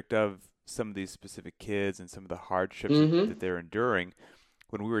subject of some of these specific kids and some of the hardships that they're enduring,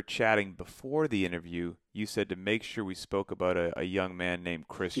 when we were chatting before the interview, you said to make sure we spoke about a young man named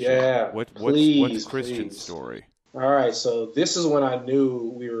Christian. Yeah. What's Christian's story? All right. So this is when I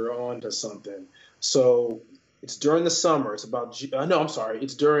knew we were on to something. So It's during the summer. It's about no, I'm sorry.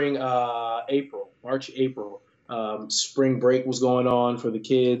 It's during March, April. Spring break was going on for the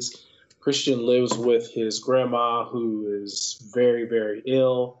kids. Christian lives with his grandma, who is very, very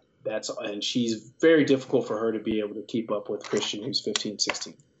ill. And she's very difficult for her to be able to keep up with Christian, who's 15,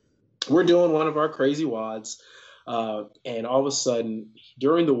 16. We're doing one of our crazy wads, and all of a sudden,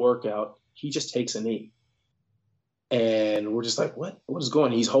 during the workout, he just takes a knee. And we're just like, what is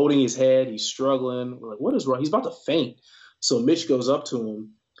going on? He's holding his head. He's struggling. We're like, what is wrong? He's about to faint. So Mitch goes up to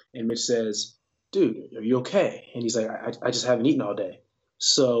him, and Mitch says, dude, are you okay? And he's like, I just haven't eaten all day.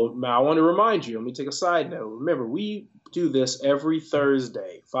 So now I want to remind you, let me take a side note. Remember, we do this every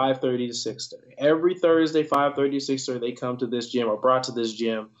Thursday, 5:30 to 6:30. Every Thursday, 5:30 to 6:30, they come to this gym or brought to this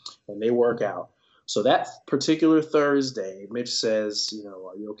gym, and they work out. So that particular Thursday, Mitch says,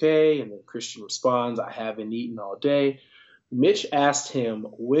 are you okay? And then Christian responds, I haven't eaten all day. Mitch asked him,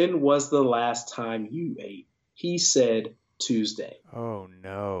 when was the last time you ate? He said Tuesday. Oh,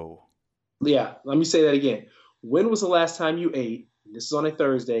 no. Yeah, let me say that again. When was the last time you ate? This is on a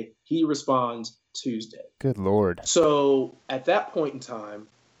Thursday. He responds Tuesday. Good Lord. So at that point in time,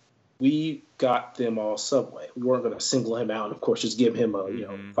 we got them all Subway. We weren't going to single him out and, of course, just give him a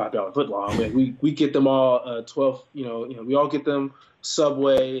 $5 footlong. I mean, we get them all 12. We all get them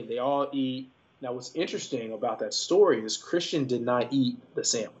Subway. They all eat. Now, what's interesting about that story is Christian did not eat the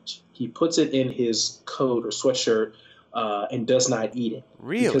sandwich. He puts it in his coat or sweatshirt and does not eat it.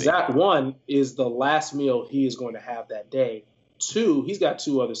 Really? Because that, one, is the last meal he is going to have that day. Two, he's got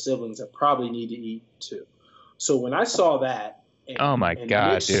two other siblings that probably need to eat too. So when I saw that, oh my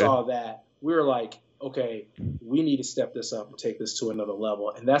God, Mitch dude. saw that, we were like, okay, we need to step this up and take this to another level.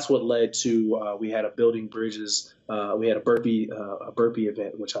 And that's what led to we had a building bridges. We had a burpee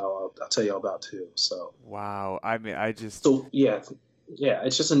event, which I'll tell you all about too. So wow, I mean, yeah,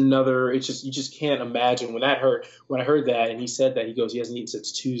 it's just another. It's just you just can't imagine when I heard that and he said that, he goes, he hasn't eaten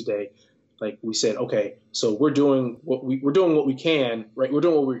since Tuesday. Like we said, okay, so we're doing what we can, right? We're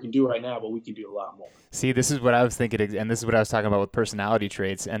doing what we can do right now, but we can do a lot more. See, this is what I was thinking, and this is what I was talking about with personality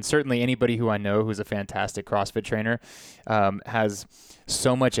traits. And certainly anybody who I know who's a fantastic CrossFit trainer has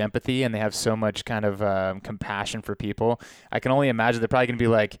so much empathy, and they have so much kind of compassion for people. I can only imagine they're probably going to be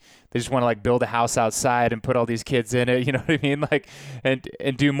like, they just want to like build a house outside and put all these kids in it, you know what I mean? Like, and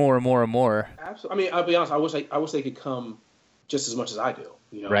do more and more and more. Absolutely. I mean, I'll be honest. I wish they could come just as much as I do.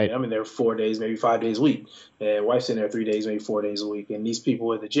 Right. I'm in there 4 days, maybe 5 days a week, and wife's in there 3 days, maybe 4 days a week. And these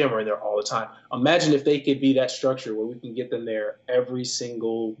people at the gym are in there all the time. Imagine if they could be that structure where we can get them there every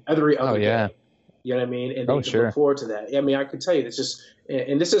other day. You know what I mean? And they can look forward to that. I mean, I can tell you, it's just,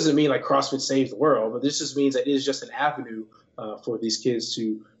 and this doesn't mean like CrossFit saves the world, but this just means that it is just an avenue for these kids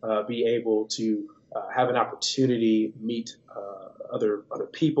to be able to have an opportunity, meet other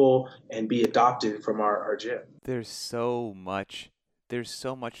people, and be adopted from our gym. There's so much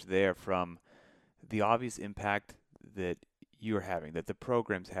there, from the obvious impact that you're having, that the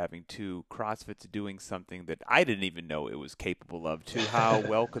program's having, to CrossFit's doing something that I didn't even know it was capable of, to how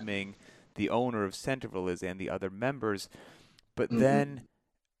welcoming the owner of Centerville is and the other members. But then,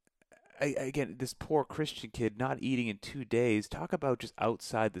 again, this poor Christian kid not eating in 2 days, talk about just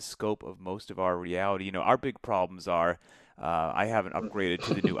outside the scope of most of our reality. Our big problems are, I haven't upgraded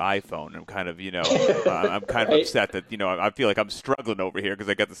to the new iPhone. I'm kind of, I'm kind of upset that, I feel like I'm struggling over here because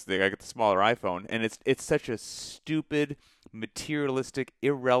I got the smaller iPhone, and it's such a stupid, materialistic,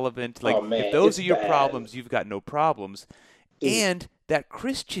 irrelevant. Like, if those are your problems, you've got no problems. And that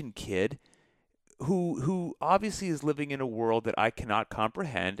Christian kid, who obviously is living in a world that I cannot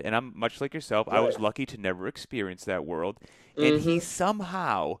comprehend, and I'm much like yourself. Right. I was lucky to never experience that world, and he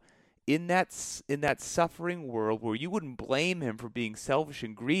somehow, in that suffering world where you wouldn't blame him for being selfish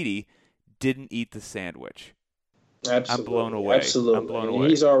and greedy, didn't eat the sandwich. Absolutely. I'm blown away. Absolutely. I'm blown away.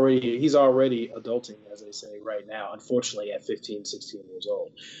 He's already adulting, as they say, right now, unfortunately, at 15, 16 years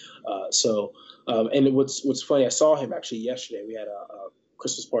old. And what's funny, I saw him actually yesterday. We had a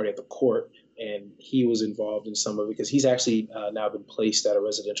Christmas party at the court, and he was involved in some of it because he's actually now been placed at a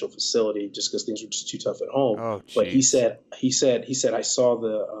residential facility just because things were just too tough at home. Oh, but he said, I saw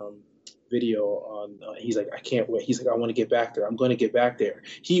the video on, he's like, I can't wait. He's like, I want to get back there. I'm going to get back there.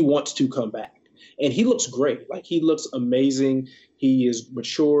 He wants to come back. And he looks great. Like, he looks amazing. He is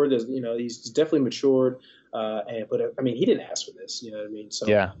matured. He's definitely matured. But I mean, he didn't ask for this. You know what I mean? So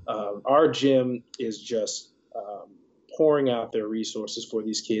yeah. Our gym is just pouring out their resources for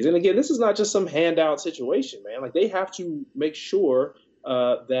these kids. And again, this is not just some handout situation, man. Like, they have to make sure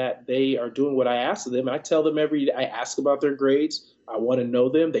that they are doing what I ask of them. And I tell them every day, I ask about their grades. I want to know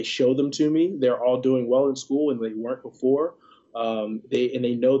them. They show them to me. They're all doing well in school, and they weren't before.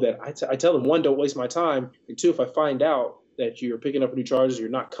 They know that I tell them, one, don't waste my time, and two, if I find out that you're picking up new charges, you're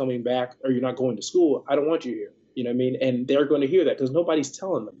not coming back, or you're not going to school, I don't want you here. You know what I mean? And they're going to hear that because nobody's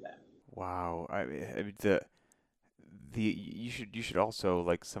telling them that. Wow. I mean you should also,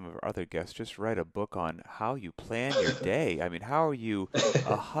 like some of our other guests, just write a book on how you plan your day. I mean, how are you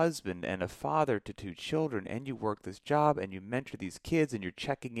a husband and a father to two children, and you work this job, and you mentor these kids, and you're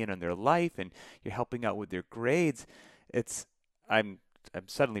checking in on their life, and you're helping out with their grades. It's I'm I'm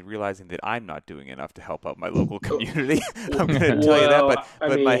suddenly realizing that I'm not doing enough to help out my local community. I'm going to tell you that,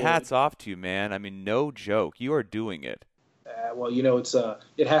 but my hat's off to you, man. I mean, no joke. You are doing it. Well,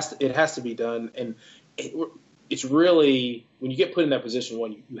 it has to be done, and it, it's really, when you get put in that position,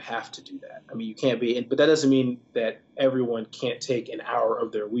 you have to do that. I mean, you can't be, but that doesn't mean that everyone can't take an hour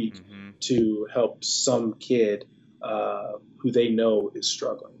of their week to help some kid who they know is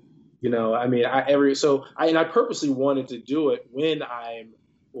struggling. I mean, I purposely wanted to do it when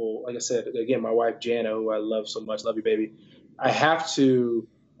well, like I said, again, my wife Jana, who I love so much, love you, baby. I have to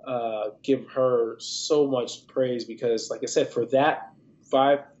give her so much praise because, like I said, for that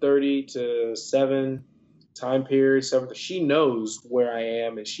 5:30 to 7 time period, she knows where I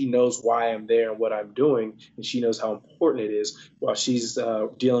am and she knows why I'm there and what I'm doing, and she knows how important it is while she's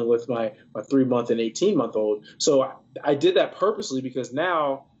dealing with my 3-month and 18-month-old. So I did that purposely because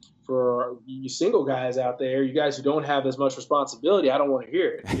now, for you single guys out there, you guys who don't have as much responsibility, I don't want to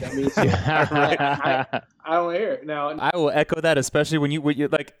hear it. You know what I mean? So I don't want to hear it. Now, I will echo that, especially when you're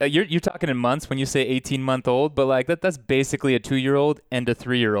like you're talking in months when you say 18-month-old, but like that's basically a 2-year-old and a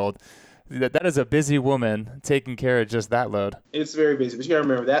 3-year-old. That is a busy woman taking care of just that load. It's very busy, but you got to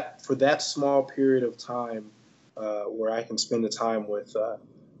remember that for that small period of time where I can spend the time with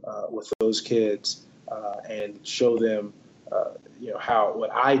those kids and show them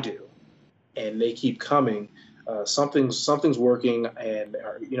what I do, and they keep coming. Something's working, and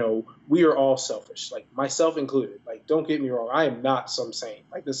we are all selfish, like myself included. Like, don't get me wrong, I am not some saint.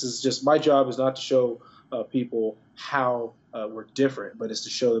 Like, this is just my job is not to show people how we're different, but it's to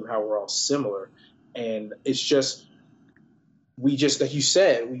show them how we're all similar. And it's just, like you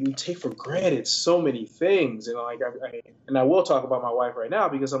said, we take for granted so many things. And I will talk about my wife right now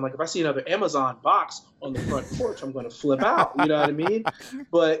because I'm like, if I see another Amazon box on the front porch, I'm going to flip out. You know what I mean?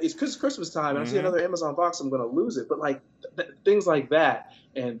 But it's Christmas time, and I see another Amazon box, I'm going to lose it. But like things like that,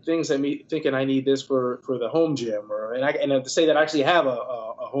 and things that me thinking I need this for the home gym, and to say that I actually have a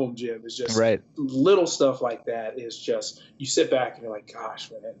home gym is just right. Little stuff like that is just, you sit back and you're like,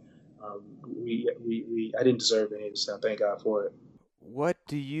 gosh, man. I didn't deserve any of this stuff. Thank God for it.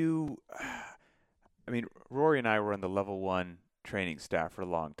 I mean, Rory and I were on the level 1 training staff for a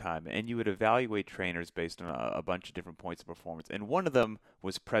long time, and you would evaluate trainers based on a bunch of different points of performance, and one of them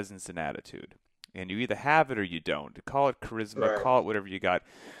was presence and attitude. And you either have it or you don't. Call it charisma, right. Call it whatever you got.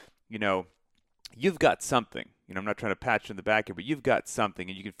 You've got something. I'm not trying to pat you in the back here, but you've got something,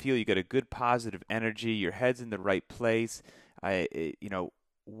 and you can feel you got a good positive energy. Your head's in the right place.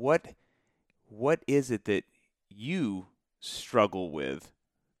 What is it that you struggle with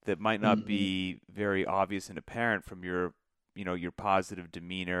that might not be very obvious and apparent from your positive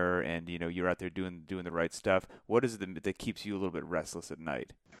demeanor, and you're out there doing the right stuff? What is it that keeps you a little bit restless at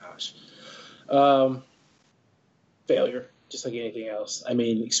night? Gosh, failure, just like anything else. I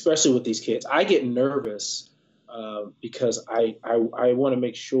mean, especially with these kids, I get nervous because I want to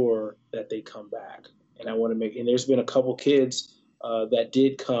make sure that they come back, and and there's been a couple kids that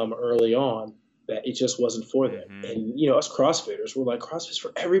did come early on that it just wasn't for them. And, us CrossFitters, we're like, CrossFit's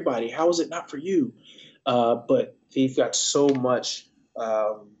for everybody. How is it not for you? But they've got so much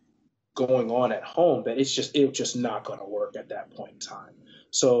going on at home that it's just not going to work at that point in time.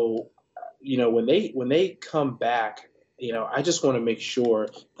 So, when they come back, I just want to make sure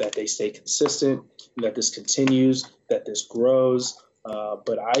that they stay consistent, that this continues, that this grows.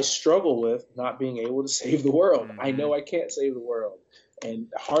 But I struggle with not being able to save the world. I know I can't save the world.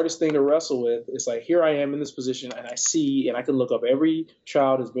 And the hardest thing to wrestle with is, like, here I am in this position, and I can look up every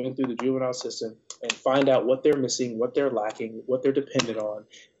child who's been through the juvenile system and find out what they're missing, what they're lacking, what they're dependent on.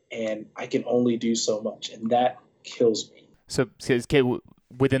 And I can only do so much. And that kills me. So,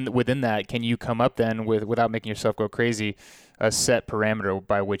 within that, can you come up then without making yourself go crazy, a set parameter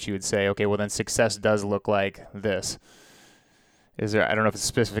by which you would say, okay, well then success does look like this? Is there, I don't know if it's a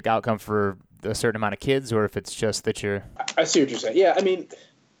specific outcome for a certain amount of kids or if it's just that you're... I see what you're saying. Yeah, I mean,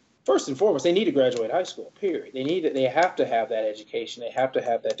 first and foremost, they need to graduate high school, period. They have to have that education. They have to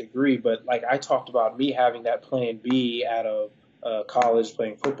have that degree. But like I talked about, me having that plan B out of college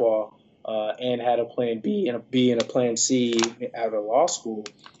playing football and had a plan B and a plan C out of law school.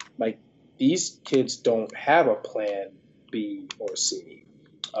 Like, these kids don't have a plan B, or C.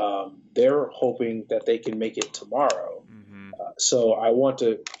 They're hoping that they can make it tomorrow. So I want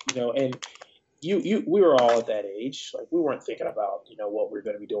to, and we were all at that age. Like, we weren't thinking about, what we're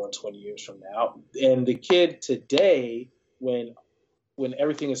going to be doing 20 years from now. And the kid today, when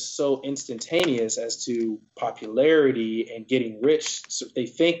everything is so instantaneous as to popularity and getting rich, so they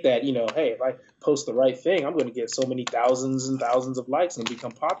think that, hey, if I post the right thing, I'm going to get so many thousands and thousands of likes and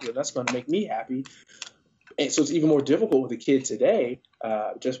become popular. That's going to make me happy. And so it's even more difficult with a kid today,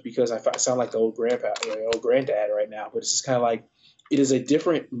 just because I sound like the old granddad right now. But it's just kind of like, it is a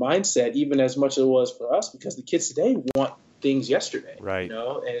different mindset, even as much as it was for us, because the kids today want things yesterday. Right.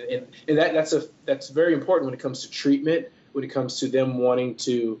 And that's very important when it comes to treatment, when it comes to them wanting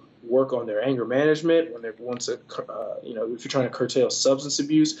to work on their anger management, when they want to, if you're trying to curtail substance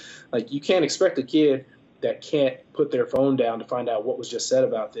abuse. Like, you can't expect a kid that can't put their phone down to find out what was just said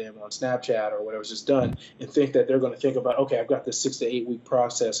about them on Snapchat or whatever's just done, and think that they're going to think about, okay, I've got this 6 to 8 week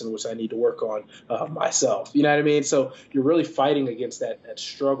process in which I need to work on myself. You know what I mean? So you're really fighting against that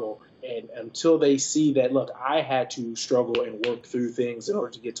struggle. And until they see that, look, I had to struggle and work through things in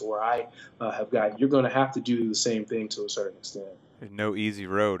order to get to where I have gotten, you're going to have to do the same thing to a certain extent. There's no easy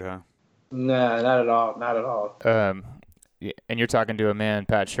road, huh? Nah, not at all. Not at all. Yeah, and you're talking to a man,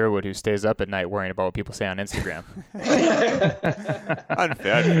 Pat Sherwood, who stays up at night worrying about what people say on Instagram.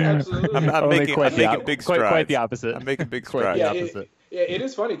 Unfair. Absolutely. I'm making big strides. Quite the opposite. I'm making big strides. It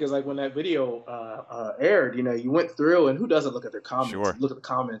is funny because, like, when that video aired, you went through, and who doesn't look at their comments? Sure. Look at the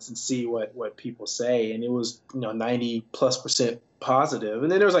comments and see what people say, and it was 90+% positive,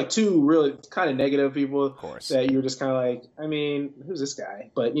 and then there was like 2 really kind of negative people, of course, that you're just kind of like, I mean, who's this guy?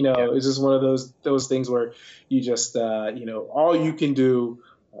 But it's just one of those things where you just all you can do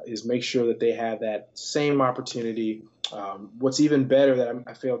is make sure that they have that same opportunity. What's even better that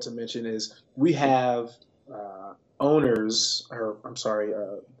I failed to mention is we have the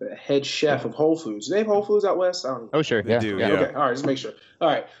head chef of Whole Foods. Do they have Whole Foods out west? Oh, sure. They do. Yeah. Okay. All right. Just make sure. All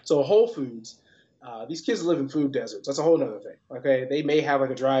right. So Whole Foods, these kids live in food deserts. That's a whole other thing. Okay. They may have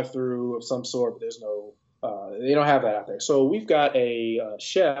like a drive-through of some sort, but there's no, they don't have that out there. So we've got a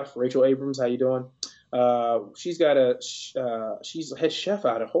chef, Rachel Abrams. How you doing? She's a head chef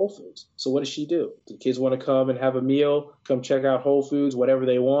out at Whole Foods. So what does she do? The kids want to come and have a meal, come check out Whole Foods, whatever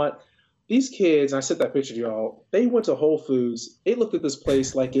they want. These kids, I sent that picture to y'all, they went to Whole Foods. They looked at this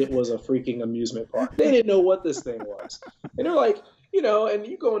place like it was a freaking amusement park. They didn't know what this thing was. And they're like, and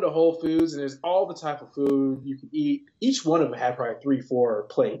you go into Whole Foods and there's all the type of food you can eat. Each one of them had probably 3-4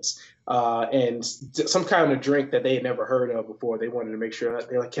 plates and some kind of drink that they had never heard of before. They wanted to make sure that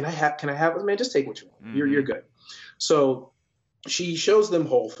they're like, can I have it? Man, just take what you want. You're good. So she shows them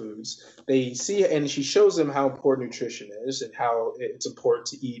Whole Foods. They see it, and she shows them how important nutrition is and how it's important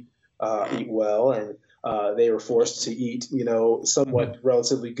to eat well, and they were forced to eat, somewhat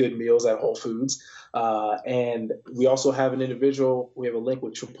relatively good meals at Whole Foods. And we also have an individual, we have a link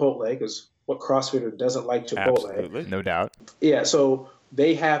with Chipotle, because what CrossFitter doesn't like Chipotle? Absolutely. No doubt. Yeah, so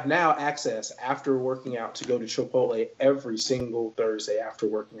they have now access after working out to go to Chipotle every single Thursday after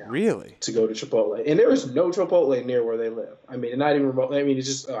working out. Really? To go to Chipotle. And there is no Chipotle near where they live. I mean, not even remote. I mean, it's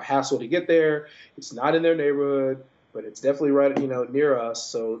just a hassle to get there. It's not in their neighborhood, but it's definitely right, near us.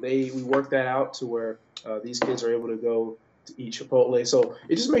 So we work that out to where these kids are able to go to eat Chipotle. So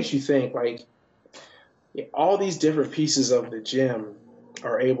it just makes you think, like, all these different pieces of the gym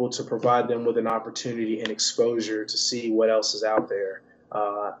are able to provide them with an opportunity and exposure to see what else is out there.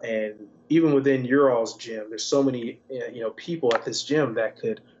 And even within your all's gym, there's so many, people at this gym that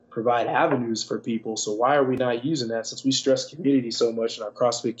could provide avenues for people. So why are we not using that? Since we stress community so much in our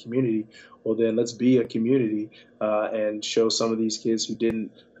CrossFit community, well, then let's be a community and show some of these kids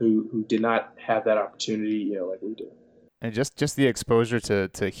who did not have that opportunity, like we do. And just the exposure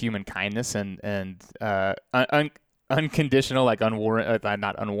to human kindness and unconditional, like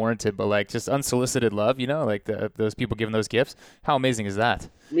not unwarranted, but like just unsolicited love, like those people giving those gifts. How amazing is that?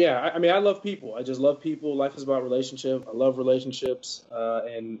 Yeah, I mean, I love people. I just love people. Life is about relationship. I love relationships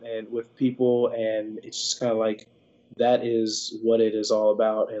and with people, and it's just kind of like that is what it is all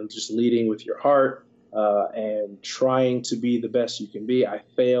about, and just leading with your heart and trying to be the best you can be. I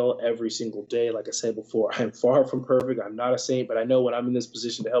fail every single day. Like I said before, I'm far from perfect. I'm not a saint, but I know when I'm in this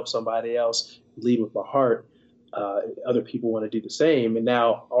position to help somebody else lead with my heart, other people want to do the same. And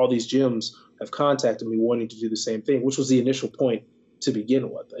now all these gyms have contacted me wanting to do the same thing, which was the initial point to begin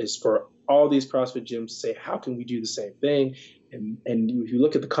with, is for all these CrossFit gyms to say, how can we do the same thing? And if you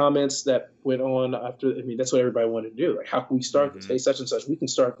look at the comments that went on after, I mean, that's what everybody wanted to do. Like, how can we start this? Hey, such and such, we can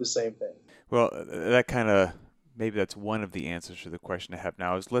start the same thing. Well, that kind of maybe that's one of the answers to the question I have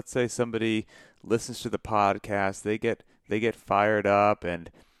now is, let's say somebody listens to the podcast, they get fired up, and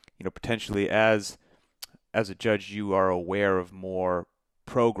potentially as a judge, you are aware of more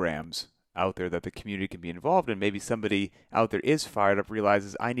programs out there that the community can be involved in. Maybe somebody out there is fired up,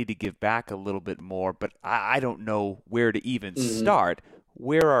 realizes I need to give back a little bit more, but I don't know where to even start.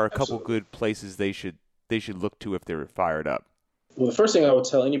 Where are a couple good places they should look to if they're fired up? Well, the first thing I would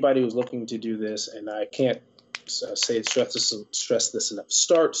tell anybody who's looking to do this, and I can't stress this enough,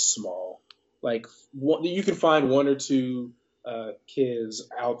 start small. Like you can find one or two kids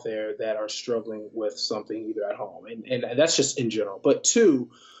out there that are struggling with something either at home, and that's just in general. But two,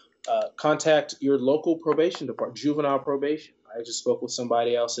 contact your local probation department, juvenile probation. I just spoke with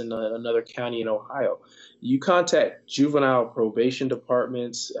somebody else in another county in Ohio. You contact juvenile probation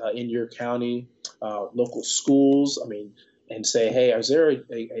departments in your county, local schools. I mean, and say, hey, is there a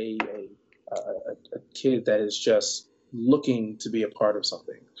kid that is just looking to be a part of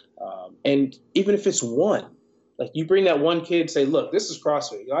something? And even if it's one, like you bring that one kid and say, look, this is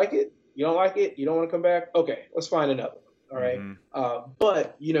CrossFit. You like it? You don't like it? You don't want to come back? Okay, let's find another one. All right.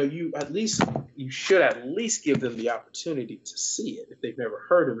 But you should at least give them the opportunity to see it if they've never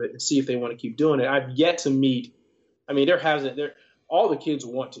heard of it, and see if they want to keep doing it. I've yet to meet, I mean, all the kids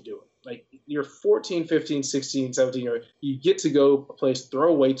want to do it. Like you're 14, 15, 16, 17, you get to go a place,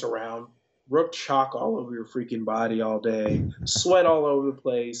 throw weights around, rub chalk all over your freaking body all day, sweat all over the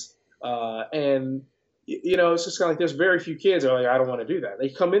place. And it's just kind of like there's very few kids that are like, I don't want to do that. They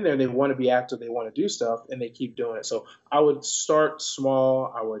come in there and they want to be active, they want to do stuff, and they keep doing it. So I would start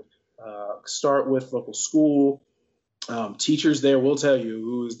small. I would start with local school. Teachers there will tell you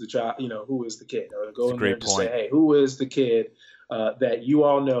who is the child, who is the kid. Or go in there and just say, hey, who is the kid that you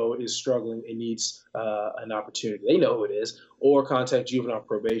all know is struggling and needs an opportunity? They know who it is. Or contact juvenile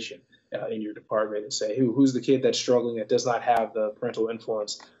probation in your department and say, who's the kid that's struggling, that does not have the parental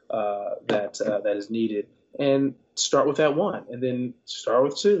influence that is needed, and start with that one, and then start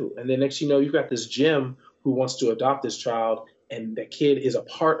with two, and then next you've got this gym who wants to adopt this child, and the kid is a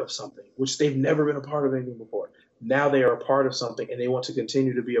part of something which they've never been a part of anything before. Now they are a part of something, and they want to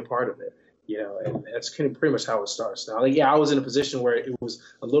continue to be a part of it. And that's kind of pretty much how it starts. Now, I was in a position where it was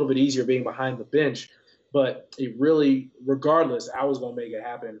a little bit easier being behind the bench, but it really, regardless, I was going to make it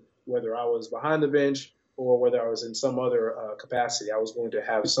happen, whether I was behind the bench or whether I was in some other capacity. I was going to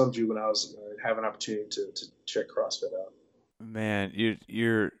have some juveniles have an opportunity to check CrossFit out. Man, you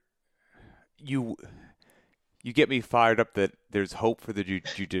get me fired up that there's hope for the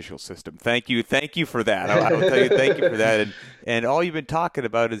judicial system. Thank you for that. I will tell you, thank you for that. And all you've been talking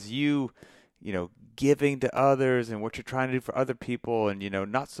about is giving to others and what you're trying to do for other people,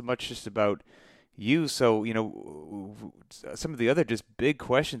 and not so much just about you. So some of the other just big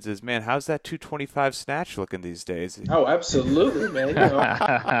questions is, man, how's that 225 snatch looking these days? Oh, absolutely, man.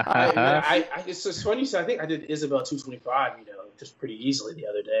 It's just funny. So I think I did Isabel 225, just pretty easily the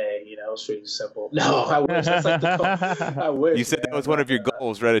other day. It was pretty simple. No, I wish. That's like the goal. I wish. You said that was one of your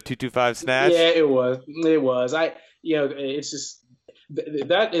goals, right? A 225 snatch. Yeah, it was. It's just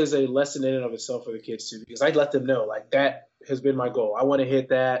that is a lesson in and of itself for the kids too, because I let them know, like, that has been my goal. I want to hit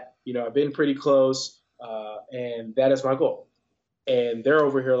that. I've been pretty close, and that is my goal. And they're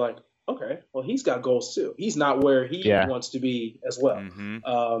over here like, okay, well, he's got goals too. He's not where he wants to be as well.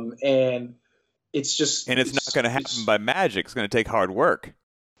 And it's just, and it's not going to happen by magic. It's going to take hard work.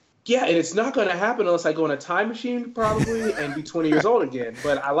 Yeah, and it's not going to happen unless I go in a time machine probably and be 20 years old again.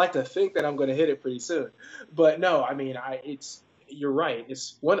 But I like to think that I'm going to hit it pretty soon. But no, I mean, you're right.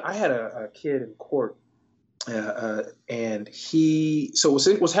 I had a kid in court, and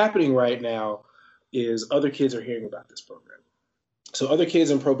what's happening right now is other kids are hearing about this program. So other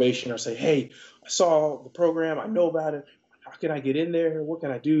kids in probation are saying, hey, I saw the program, I know about it. How can I get in there? What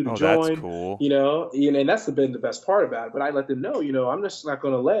can I do to join? That's cool. And that's been the best part about it. But I let them know, I'm just not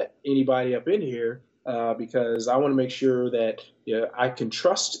going to let anybody up in here because I want to make sure that I can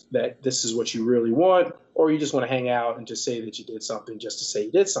trust that this is what you really want, or you just want to hang out and just say that you did something just to say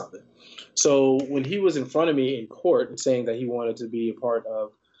you did something. So when he was in front of me in court and saying that he wanted to be a part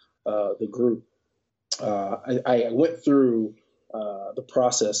of the group, I went through the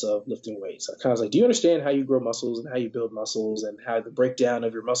process of lifting weights. I kind of was like, do you understand how you grow muscles and how you build muscles and how the breakdown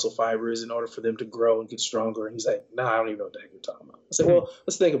of your muscle fibers in order for them to grow and get stronger? And he's like, nah, I don't even know what the heck you're talking about. I said, well,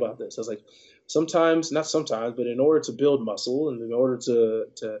 let's think about this. I was like, not sometimes, but in order to build muscle and in order to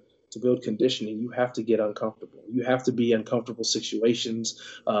build conditioning, you have to get uncomfortable. You have to be in uncomfortable situations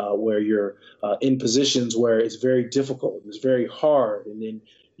where you're in positions where it's very difficult, it's very hard, and then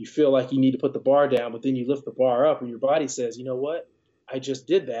you feel like you need to put the bar down, but then you lift the bar up and your body says, you know what? I just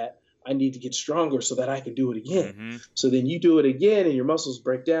did that. I need to get stronger so that I can do it again. Mm-hmm. So then you do it again and your muscles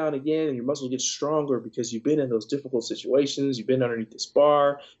break down again and your muscles get stronger because you've been in those difficult situations. You've been underneath this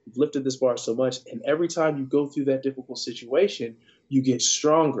bar. You've lifted this bar so much. And every time you go through that difficult situation, you get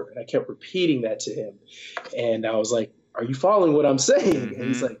stronger. And I kept repeating that to him. And I was like, are you following what I'm saying? Mm-hmm. And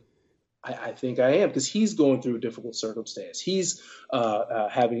he's like, I think I am, because he's going through a difficult circumstance. He's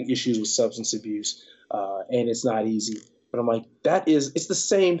having issues with substance abuse, and it's not easy. But I'm like, it's the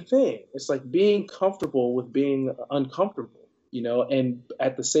same thing. It's like being comfortable with being uncomfortable, and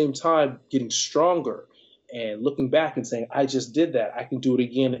at the same time getting stronger and looking back and saying, I just did that. I can do it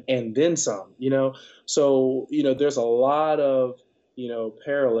again and then some, So, there's a lot of,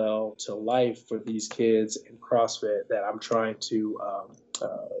 parallel to life for these kids in CrossFit that I'm trying to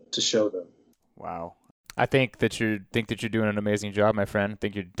show them. Wow. I think that you're doing an amazing job, my friend. I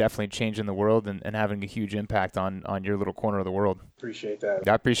think you're definitely changing the world and having a huge impact on your little corner of the world. Appreciate that.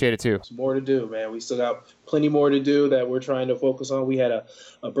 I appreciate it too. There's more to do, man. We still got plenty more to do that we're trying to focus on. We had a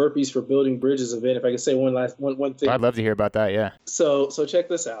burpees for building bridges event. If I could say one thing. I'd love to hear about that. Yeah. So check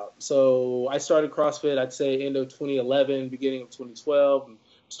this out. So I started CrossFit, I'd say end of 2011, beginning of 2012. I'm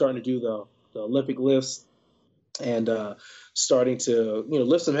starting to do the Olympic lifts and starting to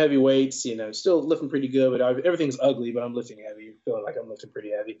lift some heavy weights. Still lifting pretty good, but everything's ugly. But I'm lifting heavy, feeling like I'm lifting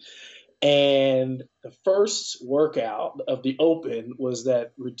pretty heavy. And the first workout of the open was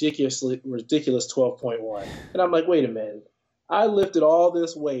that ridiculous 12.1. And I'm like, wait a minute. I lifted all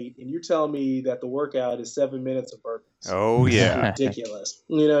this weight, and you're telling me that the workout is 7 minutes of burpees. Oh, yeah. Ridiculous.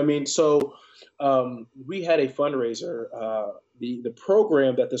 You know what I mean? So we had a fundraiser. The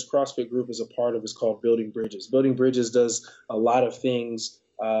program that this CrossFit group is a part of is called Building Bridges. Building Bridges does a lot of things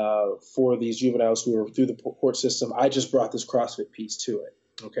for these juveniles who are through the court system. I just brought this CrossFit piece to it.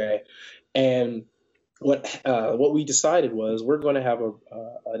 Okay. And what we decided was we're going to have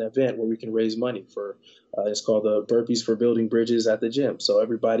an event where we can raise money for, it's called the Burpees for Building Bridges at the gym. So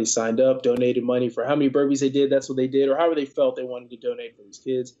everybody signed up, donated money for how many burpees they did. That's what they did, or however they felt they wanted to donate for these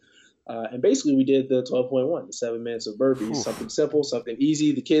kids. And basically we did the 12.1, the 7 minutes of burpees, something simple, something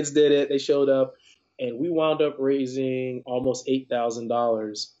easy. The kids did it. They showed up, and we wound up raising almost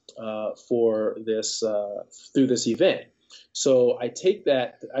 $8,000 for this through this event. So I take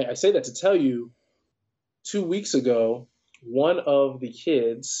that, I say that to tell you, 2 weeks ago, one of the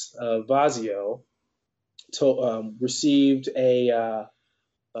kids, Vazio, received a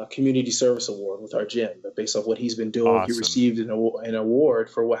community service award with our gym based off what he's been doing. Awesome. He received an award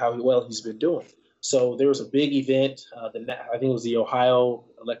for how well he's been doing. So there was a big event. I think it was the Ohio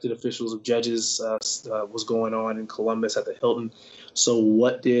elected officials of judges was going on in Columbus at the Hilton. So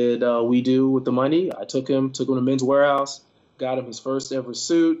what did we do with the money? I took him to Men's Warehouse, got him his first ever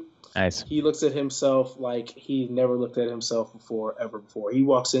suit. Nice. He looks at himself like he never looked at himself ever before. He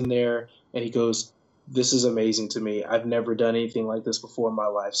walks in there and he goes, this is amazing to me. I've never done anything like this before in my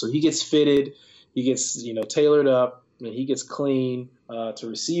life. So he gets fitted, he gets tailored up, and he gets clean to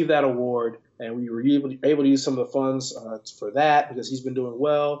receive that award. And we were able to use some of the funds for that because he's been doing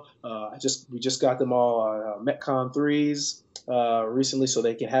well. We just got them all Metcon 3s recently, so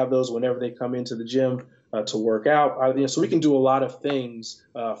they can have those whenever they come into the gym to work out. So we can do a lot of things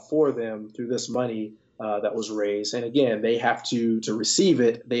for them through this money that was raised. And again, they have to receive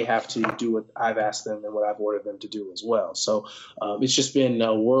it. They have to do what I've asked them and what I've ordered them to do as well. So it's just been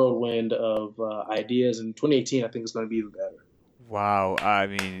a whirlwind of ideas. And 2018, I think, is going to be even better. Wow. I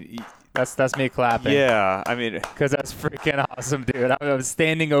mean, that's me clapping. yeah. I mean, Because that's freaking awesome, dude. I was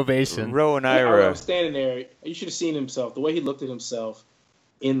standing ovation. Ro and I Ira. was standing there. You should have seen himself. The way he looked at himself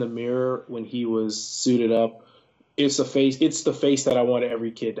in the mirror when he was suited up. It's the face that I want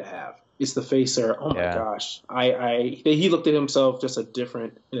every kid to have. It's the face where, oh my gosh, he looked at himself just in a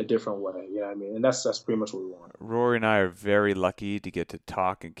different way. You know what I mean? And that's pretty much what we want. Rory and I are very lucky to get to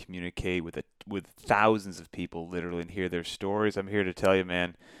talk and communicate with thousands of people, literally, and hear their stories. I'm here to tell you,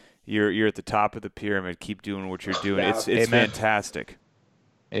 man, you're at the top of the pyramid. Keep doing what you're doing. It's fantastic.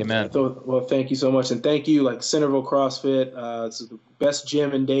 Amen. Well, thank you so much, and thank you, Centerville CrossFit. It's the best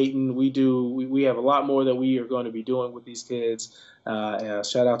gym in Dayton. We have a lot more that we are going to be doing with these kids.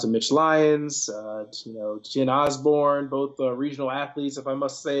 Shout out to Mitch Lyons, Jen Osborne, both regional athletes, if I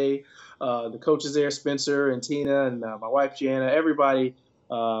must say. The coaches there, Spencer and Tina, and my wife Jana. Everybody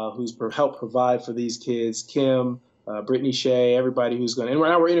who's helped provide for these kids. Kim, Brittany Shea, everybody who's going. And right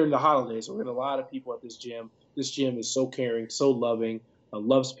now we're entering the holidays. So we're getting a lot of people at this gym. This gym is so caring, so loving.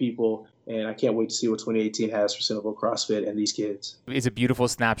 Loves people, And I can't wait to see what 2018 has for Centerville CrossFit and these kids. It's a beautiful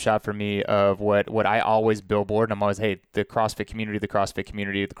snapshot for me of what I always billboard. And I'm always, hey, the CrossFit community, the CrossFit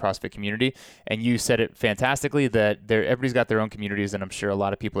community, the CrossFit community. And you said it fantastically that everybody's got their own communities, and I'm sure a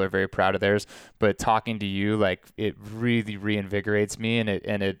lot of people are very proud of theirs. But talking to you, like, it really reinvigorates me, and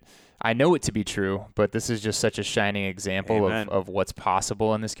it I know it to be true, but this is just such a shining example of what's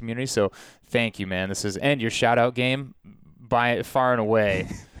possible in this community. So thank you, man. And your shout out game by far and away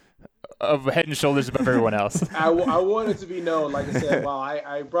of head and shoulders above everyone else. I wanted to be known, like I said, while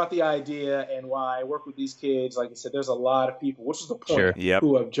I brought the idea and while I work with these kids, like I said, there's a lot of people, which is the point, Sure. Yep.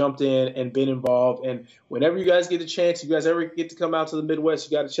 who have jumped in and been involved. And whenever you guys get a chance, you guys ever get to come out to the Midwest,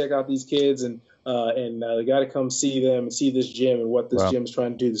 you got to check out these kids and you got to come see them and see this gym and what this gym is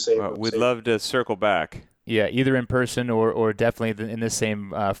trying to do to save. We'd love to circle back. Yeah, either in person or definitely in this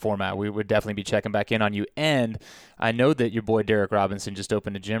same format. We would definitely be checking back in on you. And I know that your boy Derek Robinson just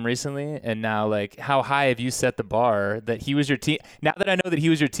opened a gym recently, and now, like, how high have you set the bar that he was your team? Now that I know that he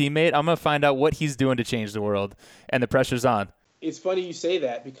was your teammate, I'm gonna find out what he's doing to change the world, and the pressure's on. It's funny you say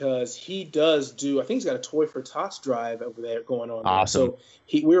that because he does do, I think he's got a Toy for Tots drive over there going on. Awesome. So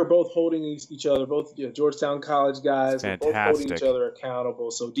we were both holding each other, both Georgetown College guys, we're both holding each other accountable.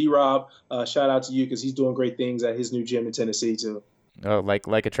 So D-Rob, shout out to you because he's doing great things at his new gym in Tennessee too. Oh,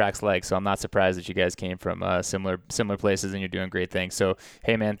 like attracts like, so I'm not surprised that you guys came from similar places and you're doing great things. So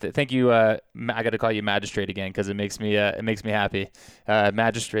hey, man, thank you. I got to call you Magistrate again because it makes me happy.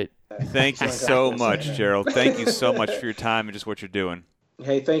 Magistrate. Thank you so much, Gerald. Thank you so much for your time and just what you're doing.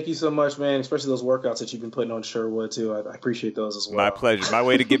 Hey, thank you so much, man, especially those workouts that you've been putting on Sherwood, too. I appreciate those as well. My pleasure. My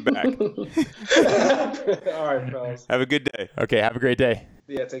way to give back. All right, fellas. Have a good day. Okay, have a great day.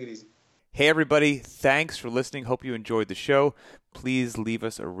 Yeah, take it easy. Hey, everybody. Thanks for listening. Hope you enjoyed the show. Please leave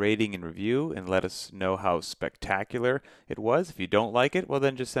us a rating and review and let us know how spectacular it was. If you don't like it, well,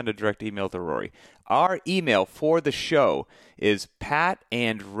 then just send a direct email to Rory. Our email for the show is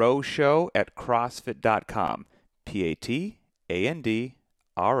patandroshow@crossfit.com.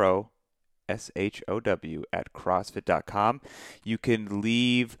 patandroshow@crossfit.com. You can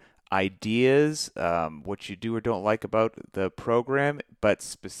leave ideas, what you do or don't like about the program, but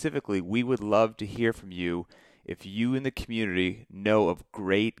specifically, we would love to hear from you. If you in the community know of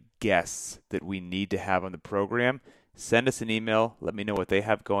great guests that we need to have on the program, send us an email. Let me know what they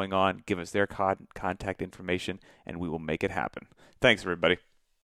have going on. Give us their contact information, and we will make it happen. Thanks, everybody.